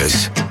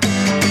Cruise.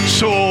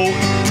 So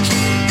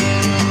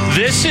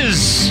this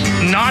is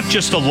not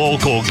just a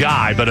local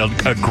guy, but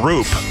a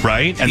group,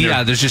 right? And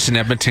there's just an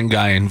Edmonton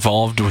guy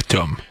involved with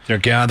them. They're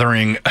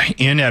gathering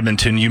in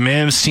Edmonton. You may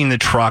have seen the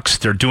trucks.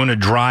 They're doing a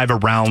drive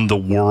around the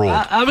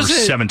world for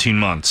 17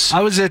 months. I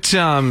was at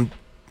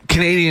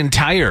Canadian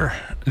Tire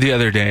the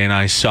other day, and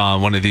I saw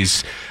one of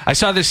these. I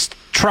saw this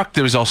truck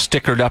that was all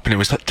stickered up, and it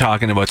was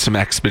talking about some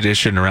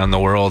expedition around the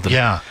world. And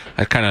yeah.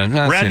 I kind of,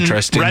 that's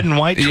interesting. Red and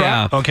white truck?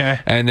 Yeah. Okay.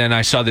 And then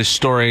I saw this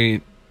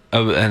story,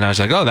 and I was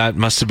like, that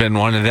must have been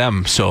one of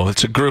them. So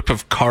it's a group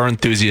of car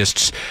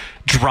enthusiasts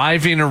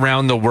driving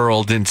around the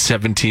world in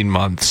 17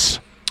 months.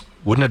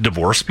 Wouldn't a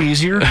divorce be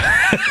easier?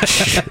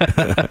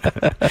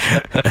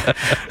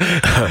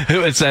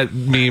 It's that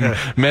meme,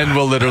 men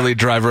will literally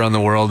drive around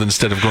the world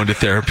instead of going to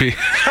therapy.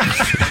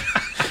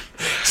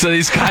 So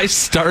these guys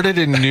started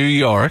in New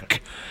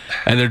York,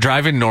 and they're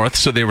driving north.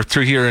 So they were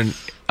through here in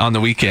on the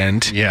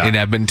weekend in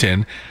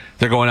Edmonton.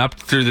 They're going up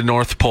through the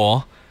North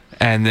Pole,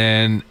 and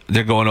then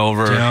they're going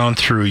over down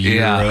through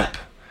Europe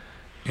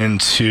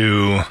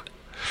into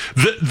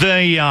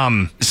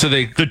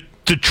the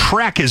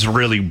trek is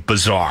really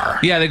bizarre.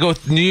 Yeah, they go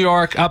New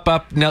York, up,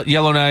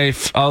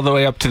 Yellowknife, all the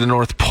way up to the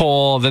North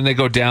Pole. Then they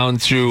go down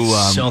through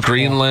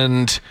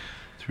Greenland.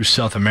 Through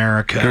South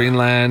America.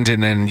 Greenland,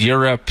 and then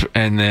Europe,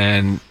 and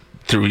then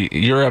through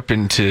Europe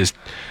into,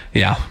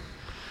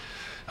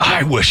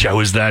 I wish I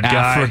was that guy.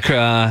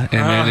 Africa,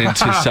 and then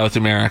into South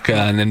America,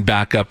 and then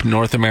back up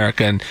North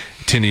America and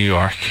to New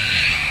York.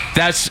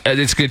 It's going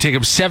to take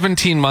them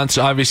 17 months.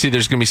 Obviously,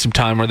 there's going to be some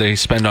time where they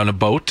spend on a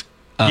boat.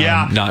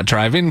 Not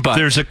driving, but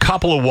there's a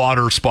couple of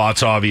water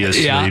spots,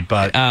 obviously.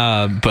 But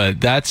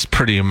that's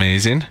pretty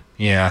amazing.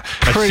 Yeah,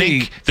 I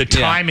think the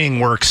timing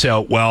works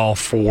out well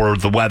for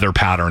the weather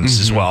patterns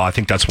as well. I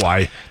think that's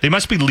why they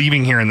must be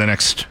leaving here in the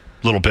next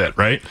little bit,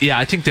 right? Yeah,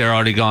 I think they're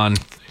already gone.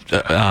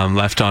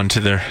 Left on to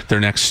their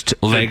next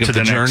leg of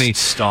the journey. Next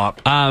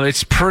stop.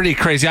 It's pretty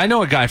crazy. I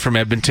know a guy from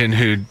Edmonton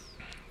who,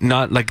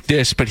 not like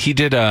this, but he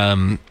did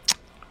a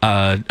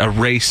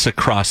race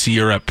across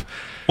Europe.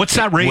 What's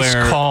that race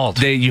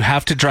called? You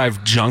have to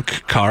drive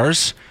junk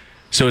cars.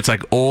 So it's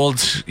like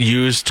old,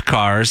 used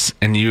cars,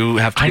 and you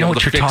have to be able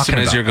to fix them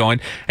as you're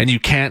going, and you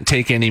can't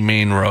take any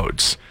main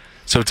roads.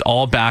 So it's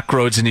all back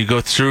roads, and you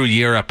go through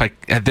Europe.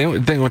 They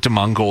went to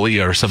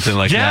Mongolia or something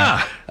like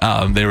that.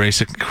 They race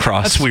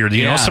across. That's weird.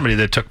 You know somebody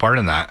that took part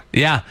in that.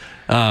 Yeah.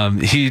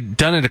 He'd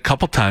done it a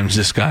couple times,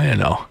 this guy I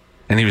know.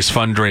 And he was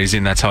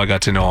fundraising. That's how I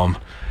got to know him.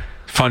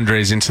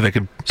 Fundraising so they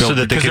could build,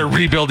 because they're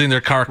rebuilding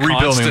their car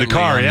constantly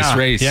on this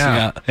race.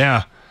 Yeah.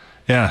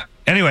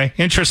 Anyway,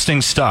 interesting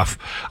stuff.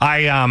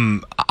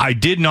 I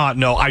did not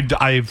know.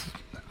 I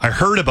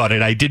heard about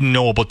it. I didn't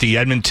know about the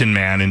Edmonton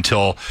man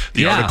until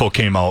the article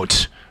came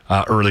out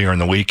earlier in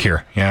the week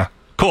here. Yeah.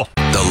 Cool.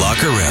 The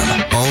Locker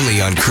Room, only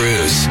on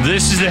Cruise.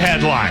 This is the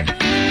headline.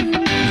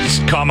 It's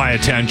caught my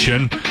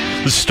attention.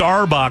 The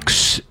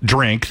Starbucks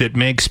drink that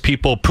makes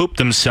people poop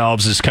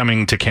themselves is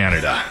coming to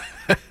Canada.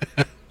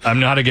 I'm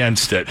not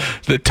against it.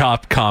 The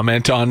top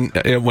comment on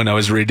it when I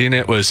was reading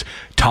it was,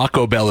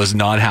 Taco Bell is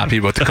not happy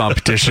about the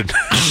competition.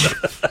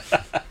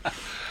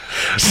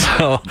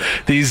 So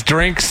these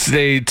drinks,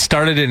 they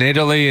started in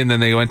Italy and then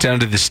they went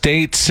down to the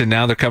States and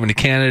now they're coming to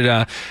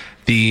Canada.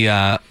 The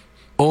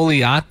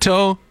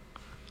Oleato,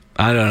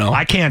 I don't know.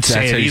 I can't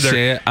say it either.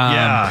 Say it.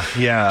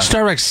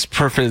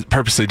 Starbucks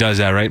purposely does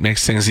that, right?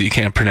 Makes things that you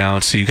can't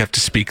pronounce, so you have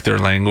to speak their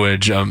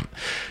language.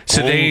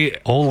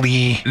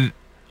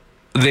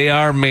 They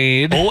are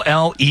made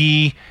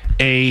Oleato.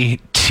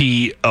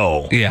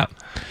 Yeah.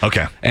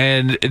 Okay.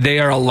 And they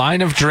are a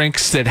line of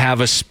drinks that have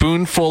a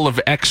spoonful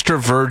of extra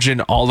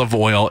virgin olive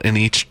oil in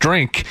each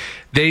drink.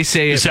 They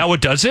say is that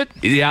what does it?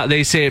 Yeah,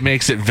 they say it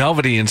makes it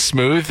velvety and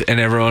smooth, and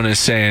everyone is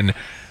saying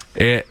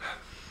it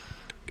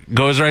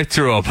goes right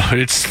through them.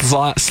 It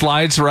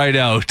slides right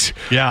out.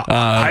 Yeah.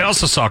 I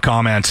also saw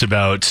comments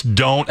about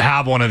don't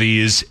have one of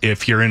these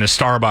if you're in a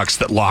Starbucks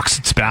that locks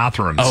its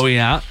bathrooms. Oh,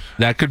 yeah.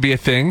 That could be a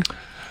thing.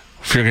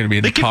 If you're going to be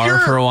in the car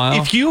for a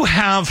while. If you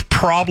have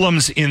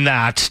problems in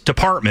that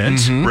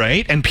department,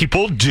 right, and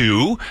people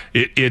do,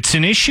 it's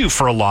an issue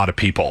for a lot of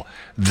people.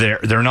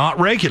 They're not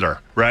regular,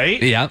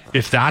 right? Yeah.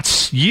 If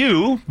that's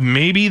you,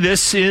 maybe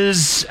this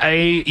is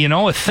a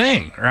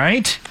thing,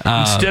 right?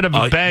 Instead of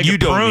a bag of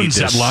prunes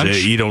at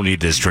lunch. You don't need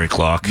this drink,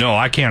 Lock. No,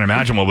 I can't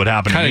imagine what would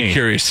happen to me. Kind of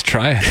curious to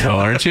try it, though,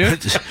 aren't you?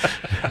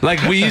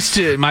 Like, we used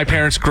to, my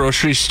parents'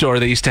 grocery store,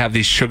 they used to have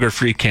these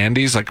sugar-free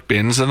candies, like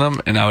bins of them,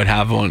 and I would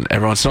have one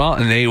every once in a while,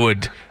 and they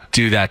would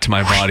do that to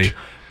my body.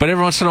 But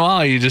every once in a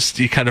while, you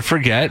kind of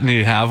forget, and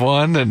you have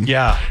one, and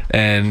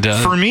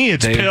for me,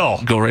 it's pill.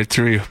 Go right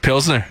through you.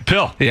 Pilsner.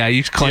 Pill. Yeah,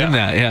 you claim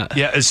that. Yeah.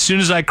 Yeah. As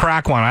soon as I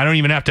crack one, I don't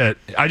even have to.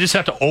 I just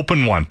have to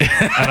open one,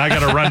 and I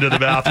got to run to the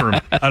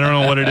bathroom. I don't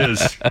know what it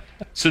is.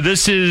 So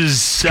this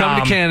is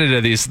come to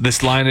Canada.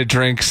 This line of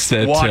drinks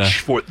that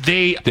watch for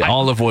the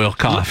olive oil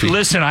coffee.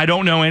 Listen, I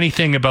don't know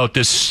anything about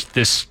this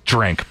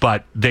drink,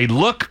 but they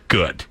look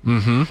good.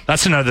 Mm-hmm.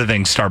 That's another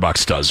thing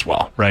Starbucks does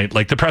well, right?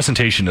 Like the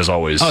presentation is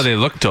always. Oh, they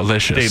look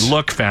delicious. They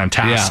look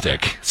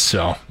fantastic. Yeah.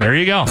 So there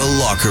you go. The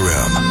Locker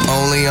Room,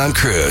 only on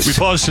Cruise. We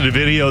posted a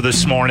video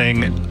this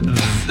morning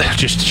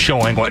just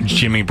showing what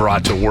Jimmy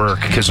brought to work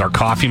because our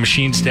coffee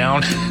machine's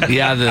down.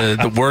 Yeah,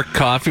 the work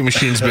coffee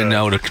machine's been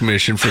out of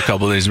commission for a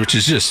couple of days, which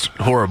is just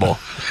horrible.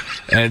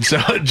 And so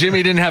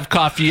Jimmy didn't have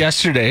coffee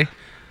yesterday,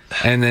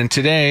 and then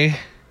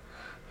today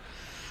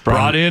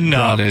brought in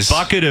a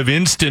bucket of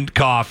instant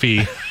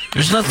coffee.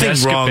 There's nothing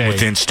wrong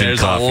with instant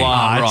coffee. There's a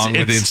lot wrong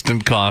with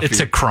instant coffee. It's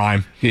a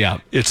crime. Yeah.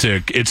 It's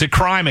a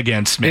crime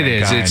against mankind.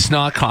 It is. It's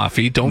not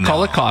coffee. Don't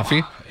call it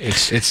coffee. It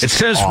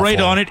says awful. Right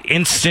on it,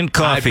 instant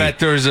coffee. I bet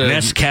there's a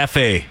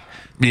Nescafe.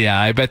 Yeah,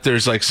 I bet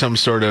there's like some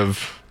sort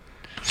of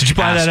Did you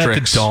buy that at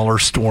the dollar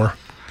store?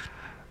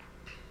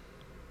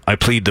 I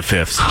plead the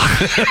fifth.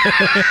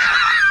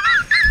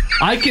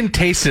 I can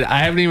taste it.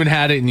 I haven't even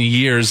had it in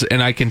years,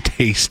 and I can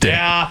taste it.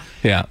 Yeah.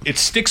 It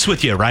sticks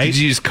with you, right? Did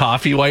you use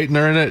coffee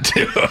whitener in it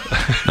too?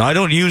 No, I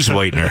don't use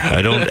whitener.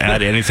 I don't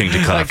add anything to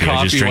coffee.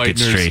 I just drink it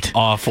straight.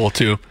 Awful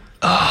too.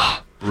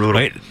 Brutal.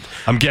 Right?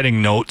 I'm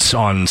getting notes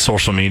on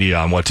social media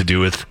on what to do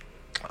with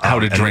how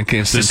to drink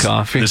instant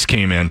coffee. This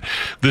came in.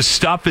 The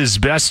stuff is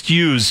best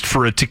used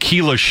for a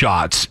tequila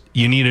shot.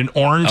 You need an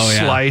orange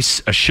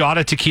slice, a shot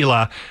of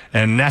tequila,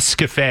 and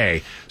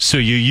Nescafe. So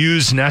you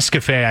use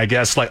Nescafe, I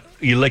guess, like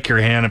you lick your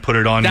hand and put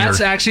it on That's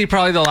actually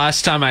probably the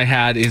last time I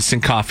had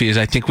instant coffee is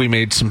I think we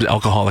made some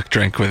alcoholic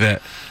drink with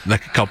it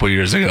like a couple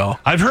years ago.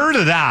 I've heard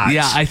of that.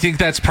 Yeah, I think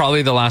that's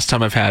probably the last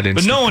time I've had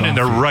instant But no one coffee. in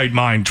their right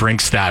mind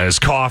drinks that as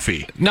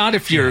coffee. Not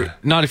if you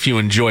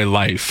enjoy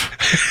life.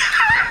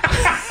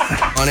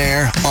 On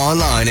air,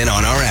 online, and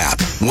on our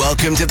app.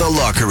 Welcome to the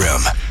Locker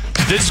Room.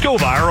 Did this go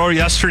viral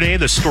yesterday,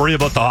 the story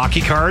about the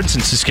hockey cards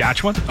in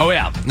Saskatchewan? Oh,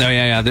 yeah. No,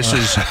 yeah. This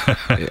is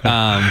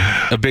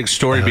a big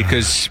story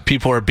because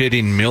people are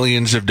bidding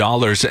millions of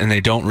dollars and they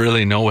don't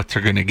really know what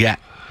they're going to get.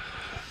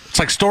 It's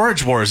like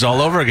Storage Wars all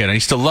over again. I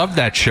used to love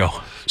that show.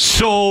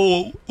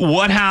 So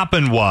what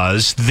happened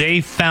was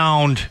they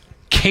found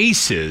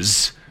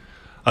cases,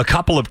 a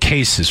couple of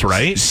cases,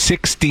 right?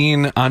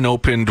 16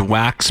 unopened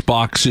wax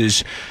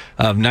boxes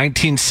of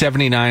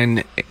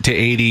 1979 to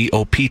 80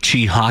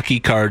 O-Pee-Chee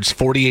hockey cards,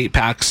 48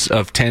 packs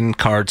of 10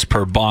 cards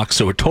per box.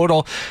 So a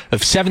total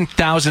of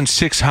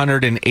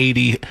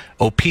 7,680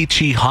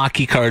 O-Pee-Chee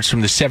hockey cards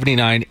from the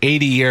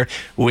 79-80 year,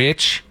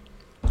 which...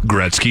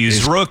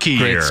 Gretzky's rookie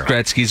year.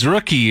 Gretzky's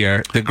rookie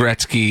year. The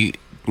Gretzky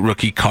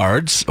rookie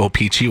cards,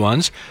 O-Pee-Chee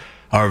ones,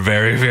 are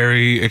very,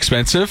 very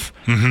expensive.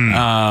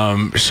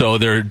 Mm-hmm. So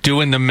they're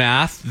doing the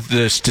math,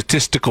 the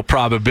statistical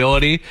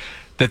probability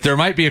that there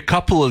might be a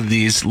couple of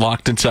these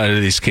locked inside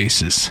of these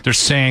cases. They're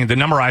saying the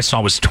number I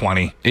saw was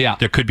 20. Yeah.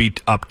 There could be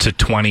up to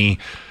 20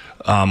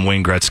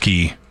 Wayne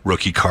Gretzky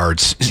rookie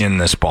cards in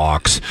this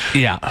box.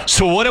 Yeah.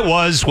 So what it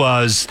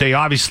was they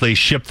obviously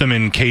shipped them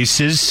in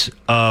cases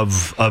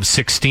of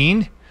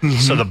 16. Mm-hmm.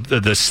 So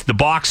the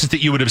boxes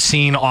that you would have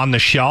seen on the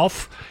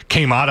shelf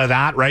came out of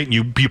that, right? And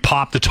you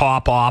pop the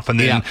top off, and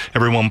then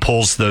everyone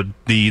pulls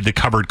the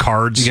covered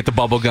cards. You get the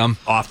bubble gum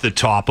off the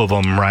top of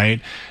them,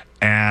 right?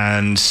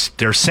 And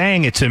they're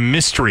saying it's a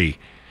mystery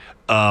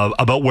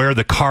about where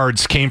the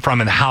cards came from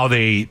and how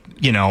they,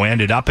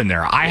 ended up in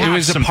there. I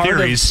have some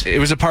theories. It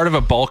was a part of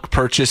a bulk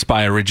purchase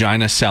by a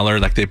Regina seller.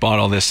 Like they bought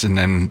all this, and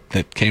then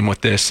that came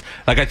with this.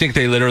 Like I think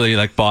they literally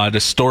bought a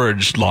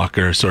storage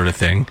locker sort of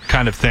thing.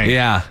 Kind of thing.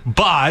 Yeah.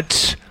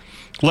 But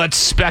let's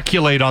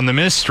speculate on the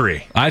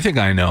mystery. I think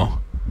I know.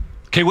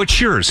 Okay, what's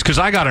yours? Because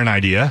I got an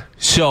idea.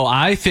 So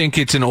I think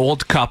it's an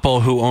old couple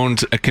who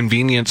owned a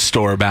convenience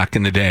store back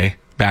in the day.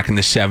 Back in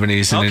the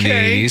 70s and in the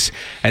 80s,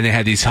 and they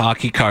had these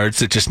hockey cards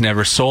that just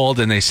never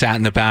sold, and they sat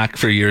in the back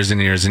for years and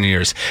years and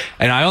years.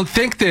 And I don't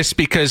think this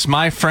because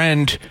my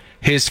friend,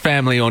 his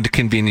family owned a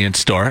convenience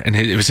store, and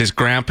it was his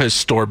grandpa's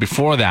store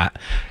before that,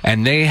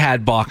 and they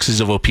had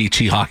boxes of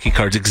O-Pee-Chee hockey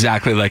cards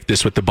exactly like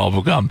this with the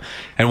bubble gum.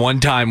 And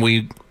one time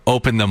we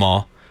opened them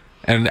all,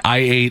 and I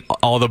ate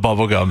all the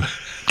bubble gum.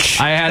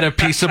 I had a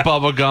piece of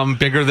bubble gum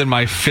bigger than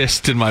my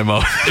fist in my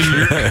mouth.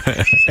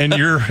 and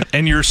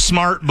your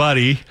smart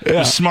buddy,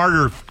 the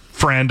smarter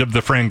friend of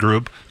the friend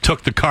group,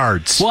 took the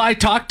cards. Well, I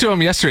talked to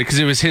him yesterday because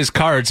it was his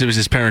cards. It was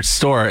his parents'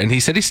 store, and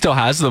he said he still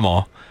has them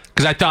all.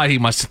 Because I thought he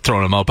must have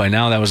thrown them out by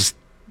now. That was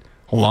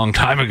a long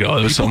time ago.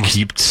 It was almost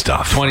keep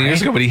stuff 20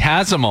 years ago, but he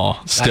has them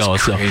all still.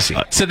 That's crazy.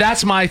 So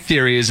that's my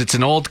theory. Is it's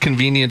an old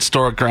convenience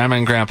store Grandma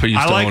and Grandpa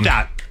used to own.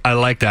 I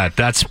like that.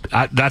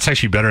 That's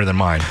actually better than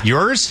mine.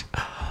 Yours?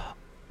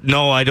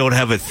 No, I don't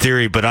have a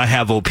theory, but I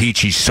have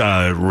O-Pee-Chee's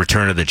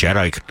Return of the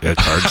Jedi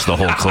cards, the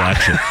whole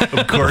collection.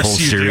 Of course, the whole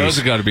series. Those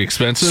have got to be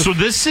expensive. So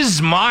this is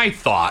my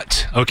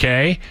thought,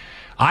 okay?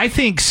 I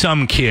think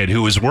some kid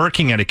who was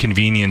working at a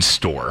convenience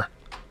store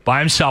by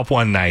himself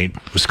one night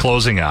was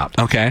closing up.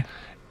 Okay.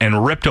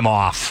 And ripped him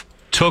off,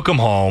 took him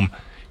home,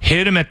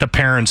 hid him at the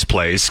parents'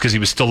 place because he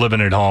was still living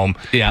at home.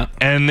 Yeah.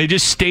 And they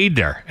just stayed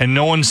there, and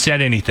no one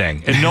said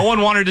anything. And no one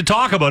wanted to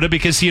talk about it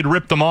because he had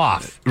ripped them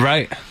off.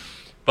 Right.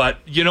 But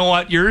you know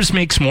what? Yours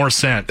makes more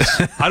sense.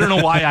 I don't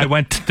know why I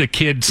went to the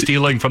kid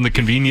stealing from the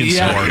convenience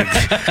store.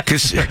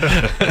 Because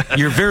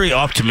you're very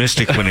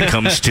optimistic when it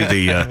comes to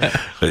the,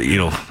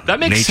 that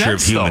makes nature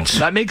sense, of humans. though.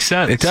 That makes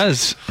sense. It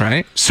does,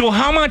 right? So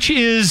how much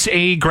is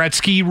a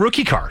Gretzky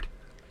rookie card?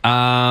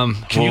 Can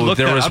you look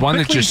there was one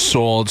quickly? That just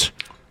sold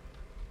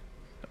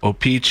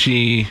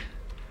O-Pee-Chee.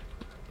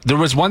 There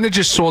was one that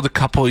just sold a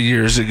couple of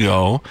years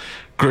ago.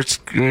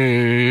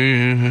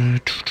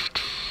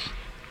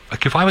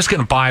 Like if I was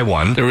going to buy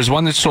one, there was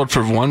one that sold for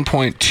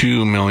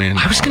 $1.2 million.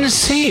 I was going to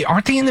say,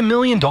 aren't they in the $1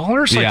 million?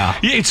 Yeah,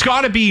 it's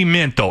got to be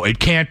mint though. It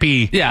can't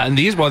be. Yeah, and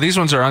these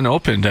ones are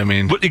unopened. I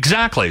mean, but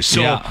exactly.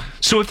 So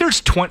if there's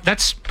 20,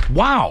 that's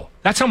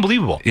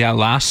unbelievable. Yeah,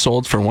 last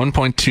sold for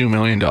 $1.2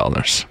 million.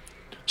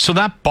 So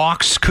that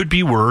box could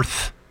be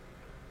worth.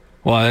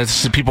 Well,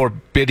 people are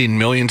bidding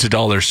millions of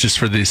dollars just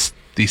for these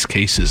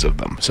cases of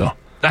them. So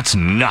that's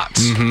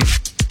nuts.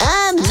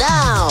 Mm-hmm. And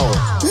now,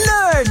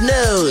 Nerd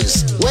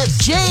News with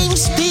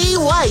James P.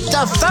 White,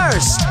 the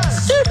first.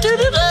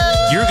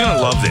 You're going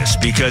to love this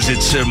because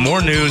it's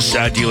more news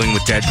dealing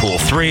with Deadpool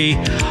 3.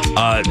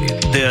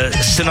 The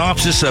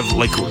synopsis of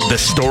like the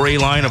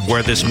storyline of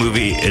where this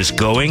movie is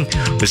going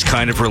was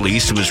kind of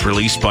released. It was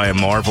released by a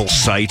Marvel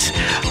site.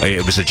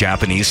 It was a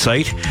Japanese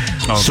site.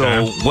 Okay.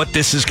 So what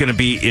this is going to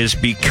be is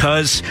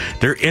because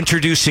they're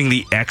introducing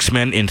the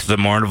X-Men into the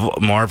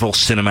Marvel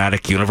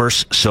Cinematic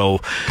Universe. So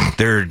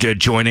they're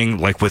joining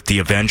like with the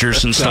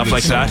Avengers and stuff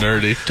like that.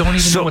 Nerdy. Don't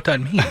even know what that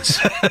means.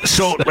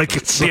 So like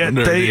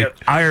the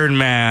Iron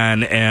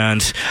Man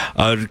and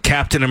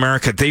Captain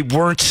America, they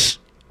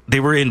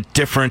were in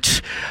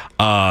different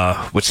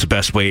what's the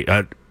best way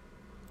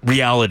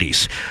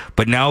realities,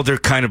 but now they're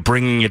kind of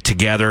bringing it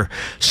together.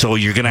 So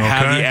you're going to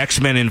have the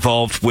X-Men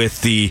involved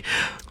with the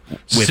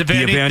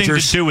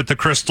Avengers. To do with the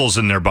crystals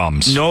in their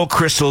bums? No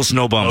crystals,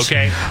 no bums.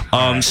 Okay.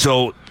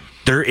 So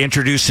they're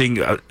introducing.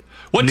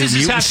 What does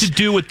this have to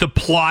do with the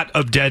plot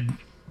of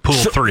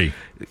Deadpool 3?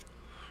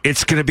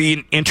 It's going to be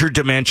an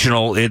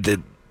interdimensional.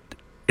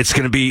 It's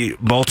going to be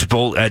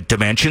multiple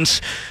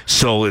dimensions,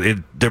 so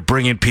they're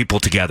bringing people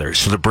together.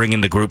 So they're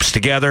bringing the groups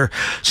together.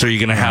 So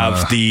you're going to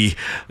have the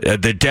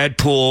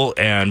Deadpool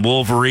and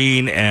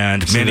Wolverine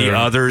and many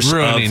others.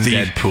 Ruining of the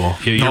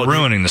Deadpool. You're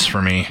ruining this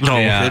for me. No,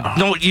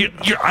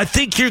 I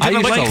think you're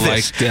going to like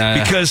this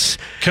because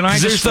can I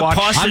just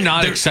watch? I'm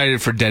not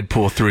excited for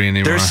Deadpool 3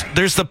 anymore.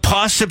 There's the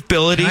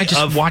possibility. Can I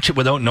just watch it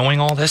without knowing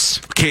all this?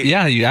 Okay.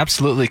 Yeah, you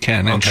absolutely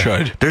can and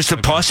should. There's the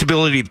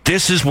possibility.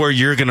 This is where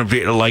you're going to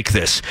be like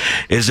this.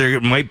 Is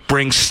there might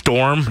bring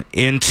Storm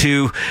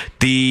into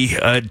the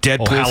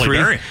Deadpool 3.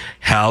 Berry.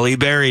 Halle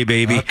Berry,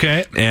 baby.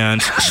 Okay.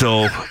 And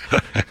so,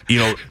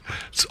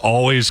 it's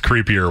always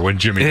creepier when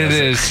Jimmy does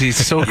it. It is. He's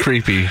so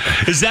creepy.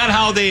 Is that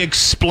how they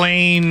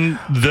explain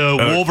the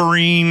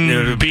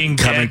Wolverine being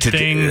coming dead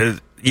thing?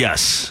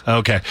 Yes.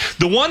 Okay.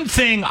 The one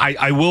thing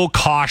I will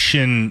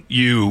caution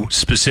you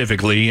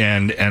specifically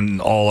and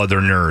all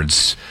other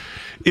nerds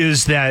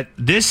is that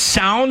this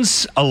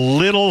sounds a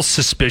little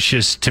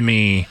suspicious to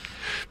me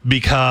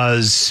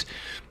because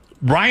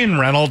Ryan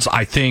Reynolds,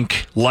 I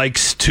think,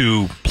 likes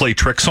to play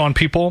tricks on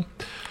people.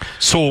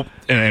 So,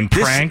 and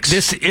pranks.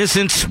 This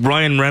isn't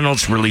Ryan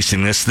Reynolds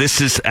releasing this. This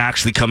is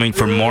actually coming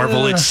from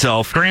Marvel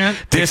itself. Grant?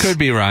 It could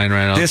be Ryan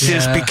Reynolds. This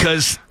is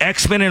because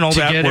X-Men and all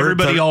that. To get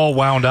everybody all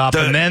wound up.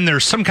 And then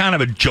there's some kind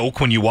of a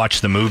joke when you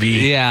watch the movie.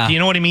 Yeah. You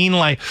know what I mean?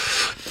 Like,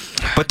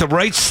 but the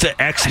rights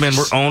to X-Men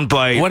were owned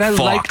by What I Fox.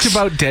 liked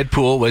about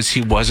Deadpool was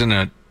he wasn't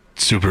a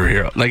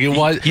superhero. Like it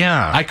was.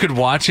 Yeah. I could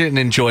watch it and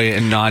enjoy it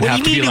and not have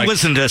to be like. He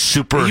wasn't a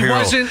superhero. He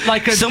wasn't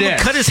like a Someone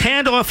cut his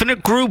hand off and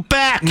it grew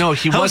back. No,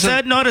 he How's wasn't.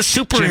 that not a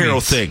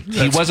superhero thing?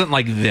 He wasn't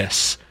like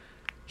this.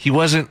 He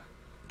wasn't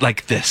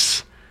like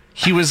this.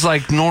 He was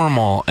like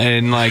normal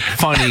and like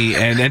funny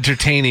and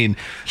entertaining.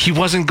 He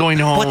wasn't going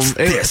home. What's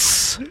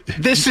this?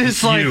 This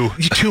is like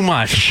too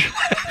much.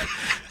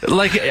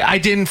 Like I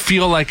didn't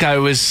feel like I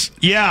was.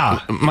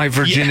 Yeah. My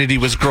virginity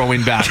was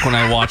growing back when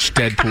I watched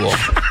Deadpool.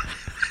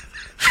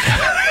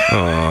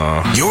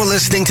 You're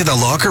listening to The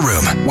Locker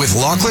Room with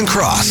Lochlin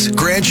Cross,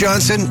 Grant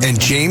Johnson, and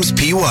James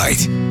P.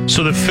 White.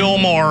 So the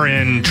Fillmore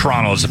in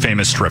Toronto is a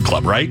famous strip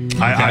club, right?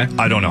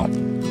 I don't know.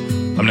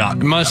 I'm not.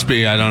 It must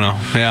be. I don't know.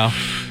 Yeah.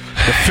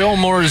 The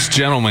Fillmore's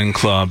Gentleman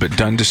Club at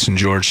Dundas and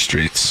George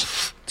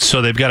Streets.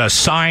 So they've got a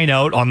sign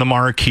out on the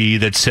marquee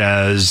that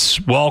says,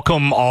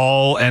 welcome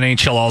all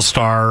NHL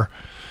All-Star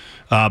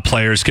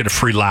players, get a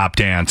free lap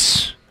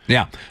dance.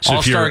 Yeah. So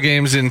All-Star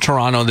games in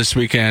Toronto this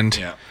weekend.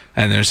 Yeah.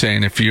 And they're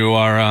saying if you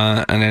are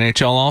an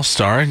NHL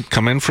All-Star,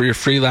 come in for your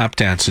free lap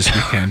dance this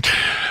weekend.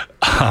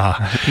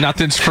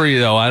 Nothing's free,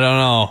 though. I don't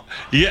know.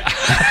 Yeah.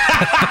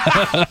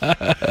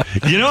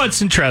 You know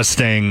what's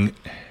interesting?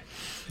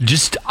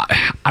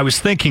 I was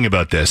thinking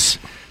about this.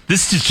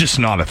 This is just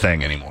not a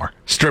thing anymore.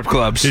 Strip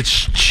clubs.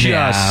 It's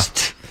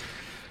just...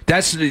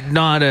 That's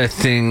not a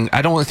thing.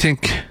 I don't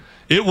think...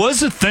 It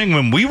was a thing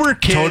when we were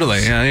kids.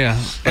 Totally, yeah.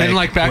 And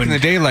like back in the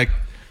day, like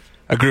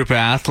a group of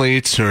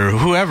athletes or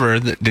whoever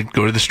that did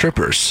go to the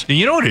strippers.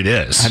 You know what it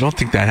is? I don't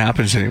think that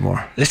happens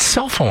anymore. It's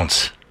cell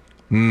phones.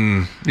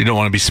 You don't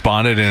want to be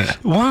spotted in it.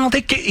 Well,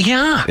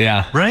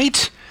 Yeah.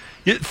 Right?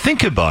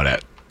 Think about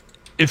it.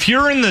 If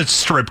you're in the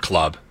strip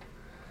club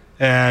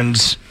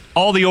and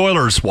all the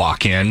Oilers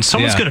walk in,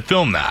 someone's going to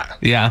film that.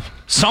 Yeah.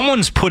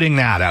 Someone's putting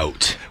that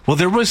out. Well,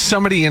 there was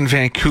somebody in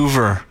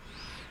Vancouver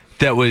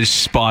that was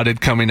spotted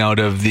coming out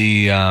of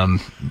the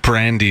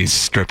Brandy's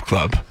strip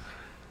club.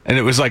 And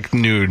it was like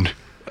nude.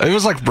 It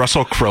was like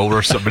Russell Crowe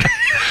or somebody.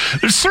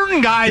 There's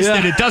certain guys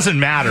that it doesn't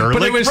matter.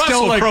 But like it was Russell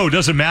still like, Crowe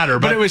doesn't matter.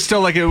 But it was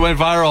still like it went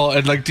viral.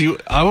 And like,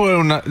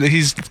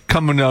 he's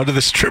coming out of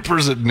the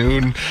strippers at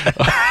noon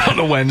on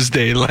a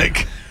Wednesday.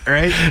 Like,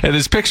 Right? And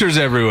there's pictures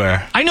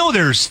everywhere. I know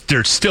they're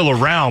still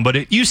around, but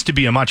it used to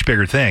be a much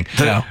bigger thing.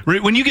 Yeah.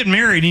 When you get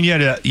married and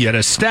you had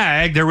a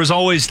stag, there was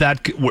always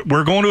that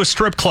we're going to a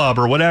strip club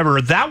or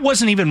whatever. That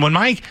wasn't even when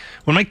my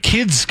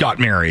kids got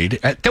married.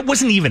 That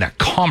wasn't even a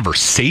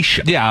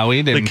conversation. Yeah,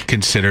 we didn't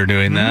consider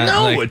doing that.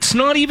 No, it's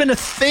not even a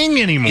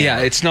thing anymore. Yeah,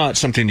 it's not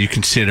something you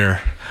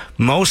consider.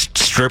 Most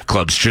strip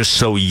clubs, just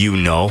so you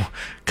know,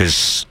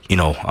 because,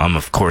 I'm,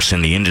 of course,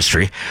 in the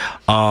industry,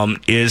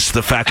 is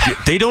the fact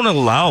that they don't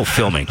allow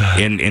filming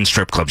in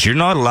strip clubs. You're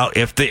not allowed,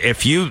 if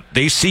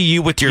they see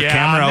you with your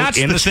camera out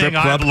in the strip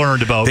club. I've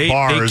learned about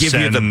bars they give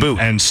you the boot.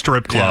 And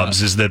strip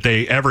clubs is that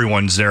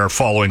everyone's there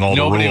following all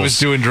the rules. Nobody was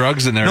doing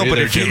drugs in there. No,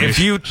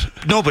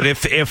 but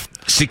if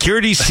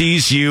security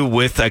sees you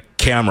with a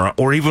camera,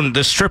 or even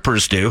the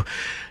strippers do,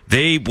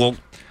 they will...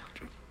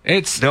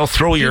 they'll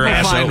throw your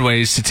ass out. Find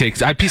ways to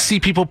take. I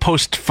see people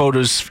post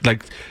photos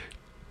like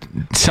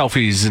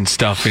selfies and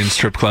stuff in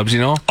strip clubs.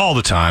 All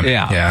the time.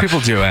 Yeah,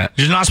 people do it.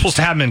 You're not supposed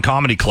to have them in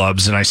comedy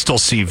clubs, and I still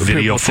see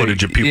video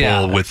footage of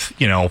people with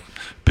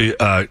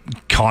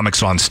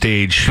comics on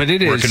stage, but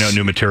it working out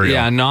new material.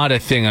 Yeah, not a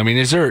thing. I mean,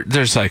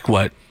 there's like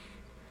what?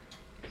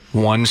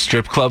 One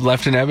strip club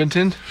left in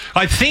Edmonton?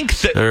 I think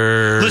that.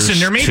 Listen,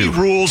 there may be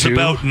rules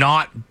about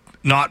not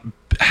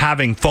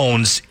having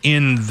phones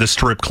in the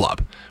strip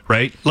club.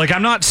 Right? Like,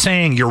 I'm not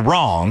saying you're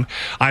wrong.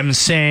 I'm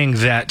saying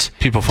that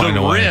people find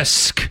the a way.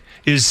 risk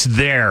is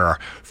there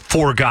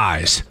for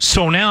guys.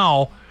 So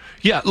now,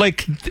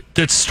 like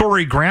the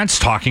story Grant's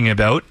talking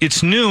about,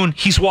 it's noon.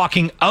 He's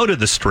walking out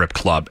of the strip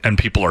club and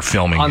people are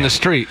filming on the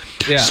street.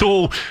 Yeah.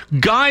 So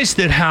guys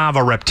that have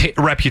a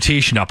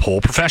reputation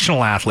uphold,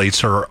 professional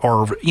athletes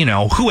or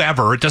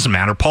whoever, it doesn't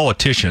matter,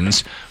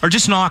 politicians, are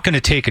just not going to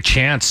take a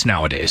chance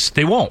nowadays.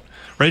 They won't.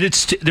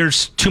 Right,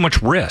 there's too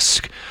much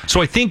risk,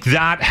 so I think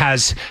that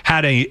has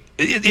had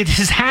it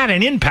has had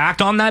an impact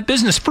on that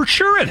business for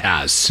sure. It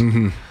has.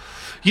 Mm-hmm.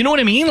 You know what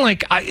I mean?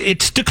 Like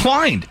it's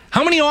declined.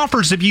 How many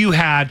offers have you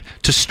had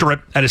to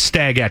strip at a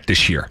stagette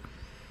this year?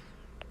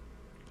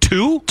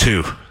 Two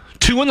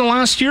in the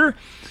last year.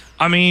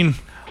 I mean,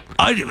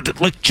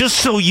 just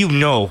so you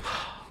know,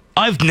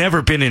 I've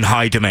never been in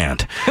high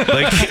demand.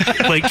 Like.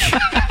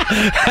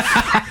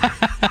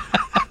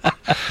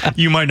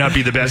 You might not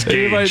be the best gauge.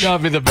 You might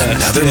not be the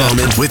best. Another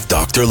moment with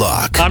Dr.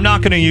 Locke. I'm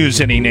not going to use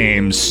any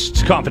names.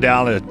 It's a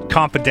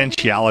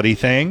confidentiality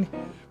thing.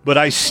 But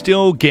I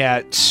still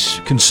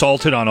get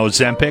consulted on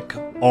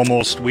Ozempic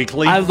almost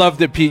weekly. I love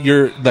that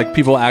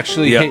people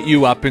actually hit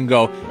you up and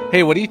go,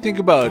 hey, what do you think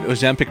about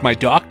Ozempic? My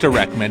doctor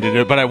recommended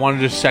it, but I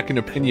wanted a second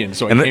opinion,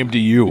 so I came to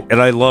you.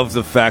 And I love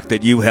the fact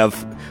that you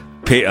have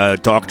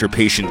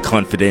doctor-patient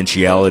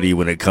confidentiality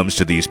when it comes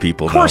to these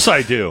people. Of course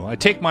I do. I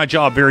take my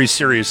job very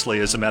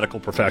seriously as a medical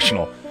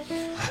professional.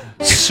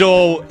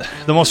 So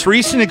the most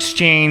recent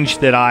exchange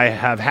that I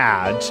have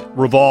had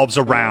revolves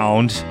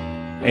around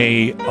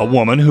a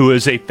woman who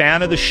is a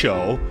fan of the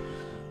show,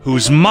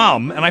 whose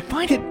mom, and I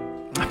find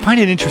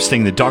it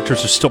interesting that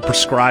doctors are still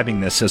prescribing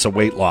this as a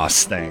weight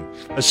loss thing,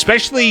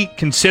 especially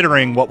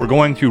considering what we're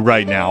going through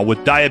right now with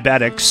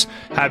diabetics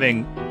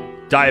having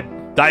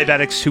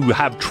diabetics who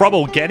have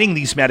trouble getting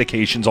these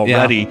medications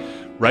already,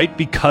 right?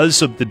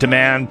 Because of the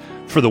demand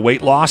for the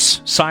weight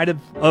loss side of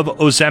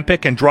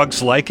Ozempic and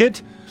drugs like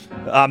it,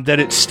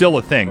 that it's still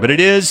a thing. But it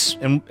is,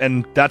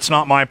 and that's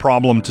not my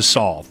problem to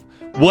solve.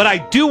 What I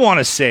do want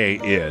to say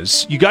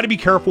is you got to be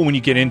careful when you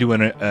get into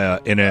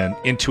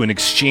an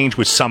exchange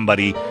with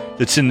somebody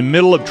that's in the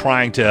middle of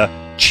trying to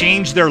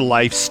change their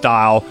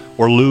lifestyle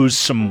or lose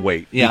some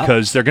weight,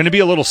 because they're going to be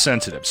a little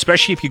sensitive,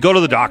 especially if you go to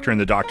the doctor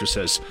and the doctor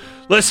says,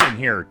 listen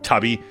here,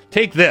 Tubby,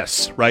 take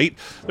this, right?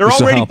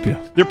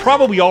 They're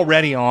probably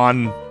already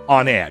on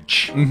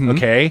edge. Mm-hmm.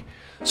 Okay.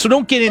 So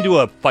don't get into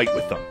a fight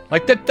with them.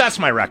 Like that's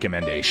my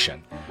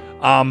recommendation.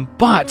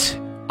 But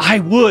I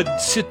would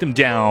sit them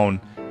down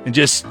and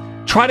just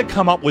try to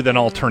come up with an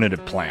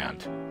alternative plan,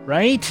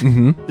 right?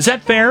 Mm-hmm. Is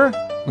that fair?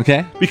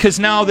 Okay. Because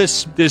now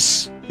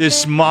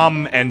this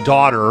mom and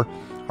daughter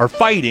are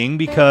fighting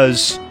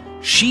because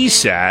she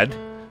said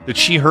that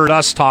she heard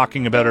us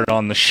talking about it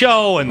on the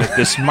show and that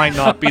this might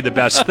not be the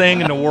best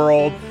thing in the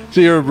world.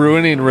 So you're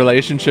ruining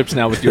relationships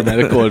now with your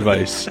medical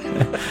advice.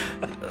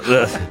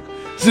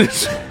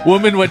 This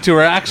woman went to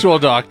her actual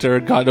doctor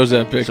and got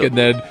Ozempic, and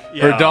then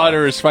her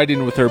daughter is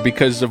fighting with her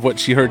because of what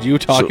she heard you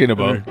talking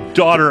about. Her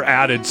daughter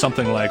added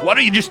something like, why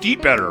don't you just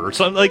eat better? Or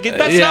something like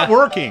that's not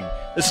working.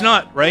 It's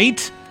not,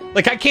 right?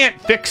 Like, I can't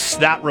fix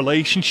that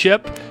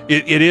relationship.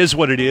 It is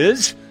what it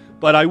is,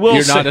 but I will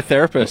You're not a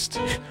therapist.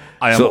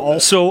 I am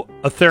also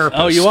a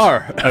therapist. Oh, you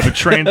are? I'm a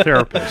trained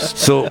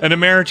therapist. And a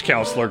marriage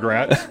counselor,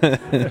 Grant.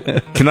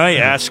 Can I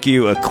ask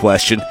you a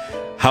question?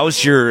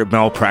 How's your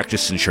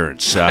malpractice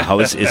insurance?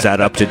 Is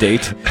that up to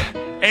date?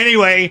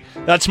 Anyway,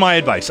 that's my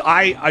advice.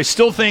 I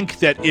still think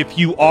that if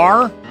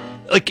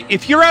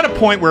you're at a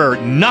point where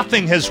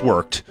nothing has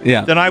worked,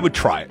 then I would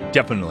try it.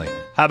 Definitely.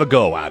 Have a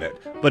go at it.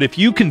 But if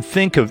you can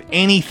think of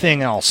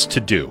anything else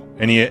to do,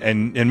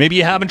 and maybe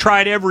you haven't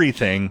tried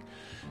everything,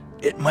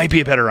 it might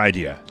be a better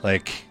idea.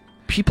 Like,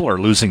 people are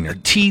losing their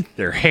teeth,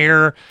 their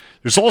hair.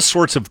 There's all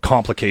sorts of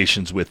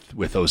complications with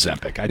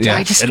Ozempic.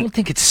 I just don't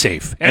think it's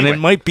safe. And it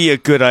might be a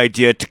good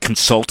idea to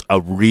consult a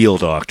real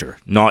doctor,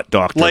 not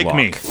Dr. Like Locke.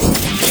 me.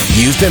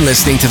 You've been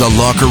listening to the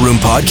Locker Room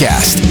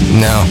Podcast.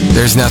 No,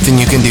 there's nothing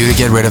you can do to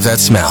get rid of that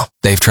smell.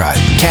 They've tried.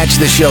 Catch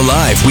the show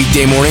live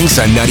weekday mornings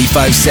on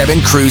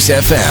 95.7 Cruise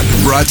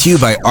FM. Brought to you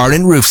by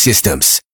Arden Roof Systems.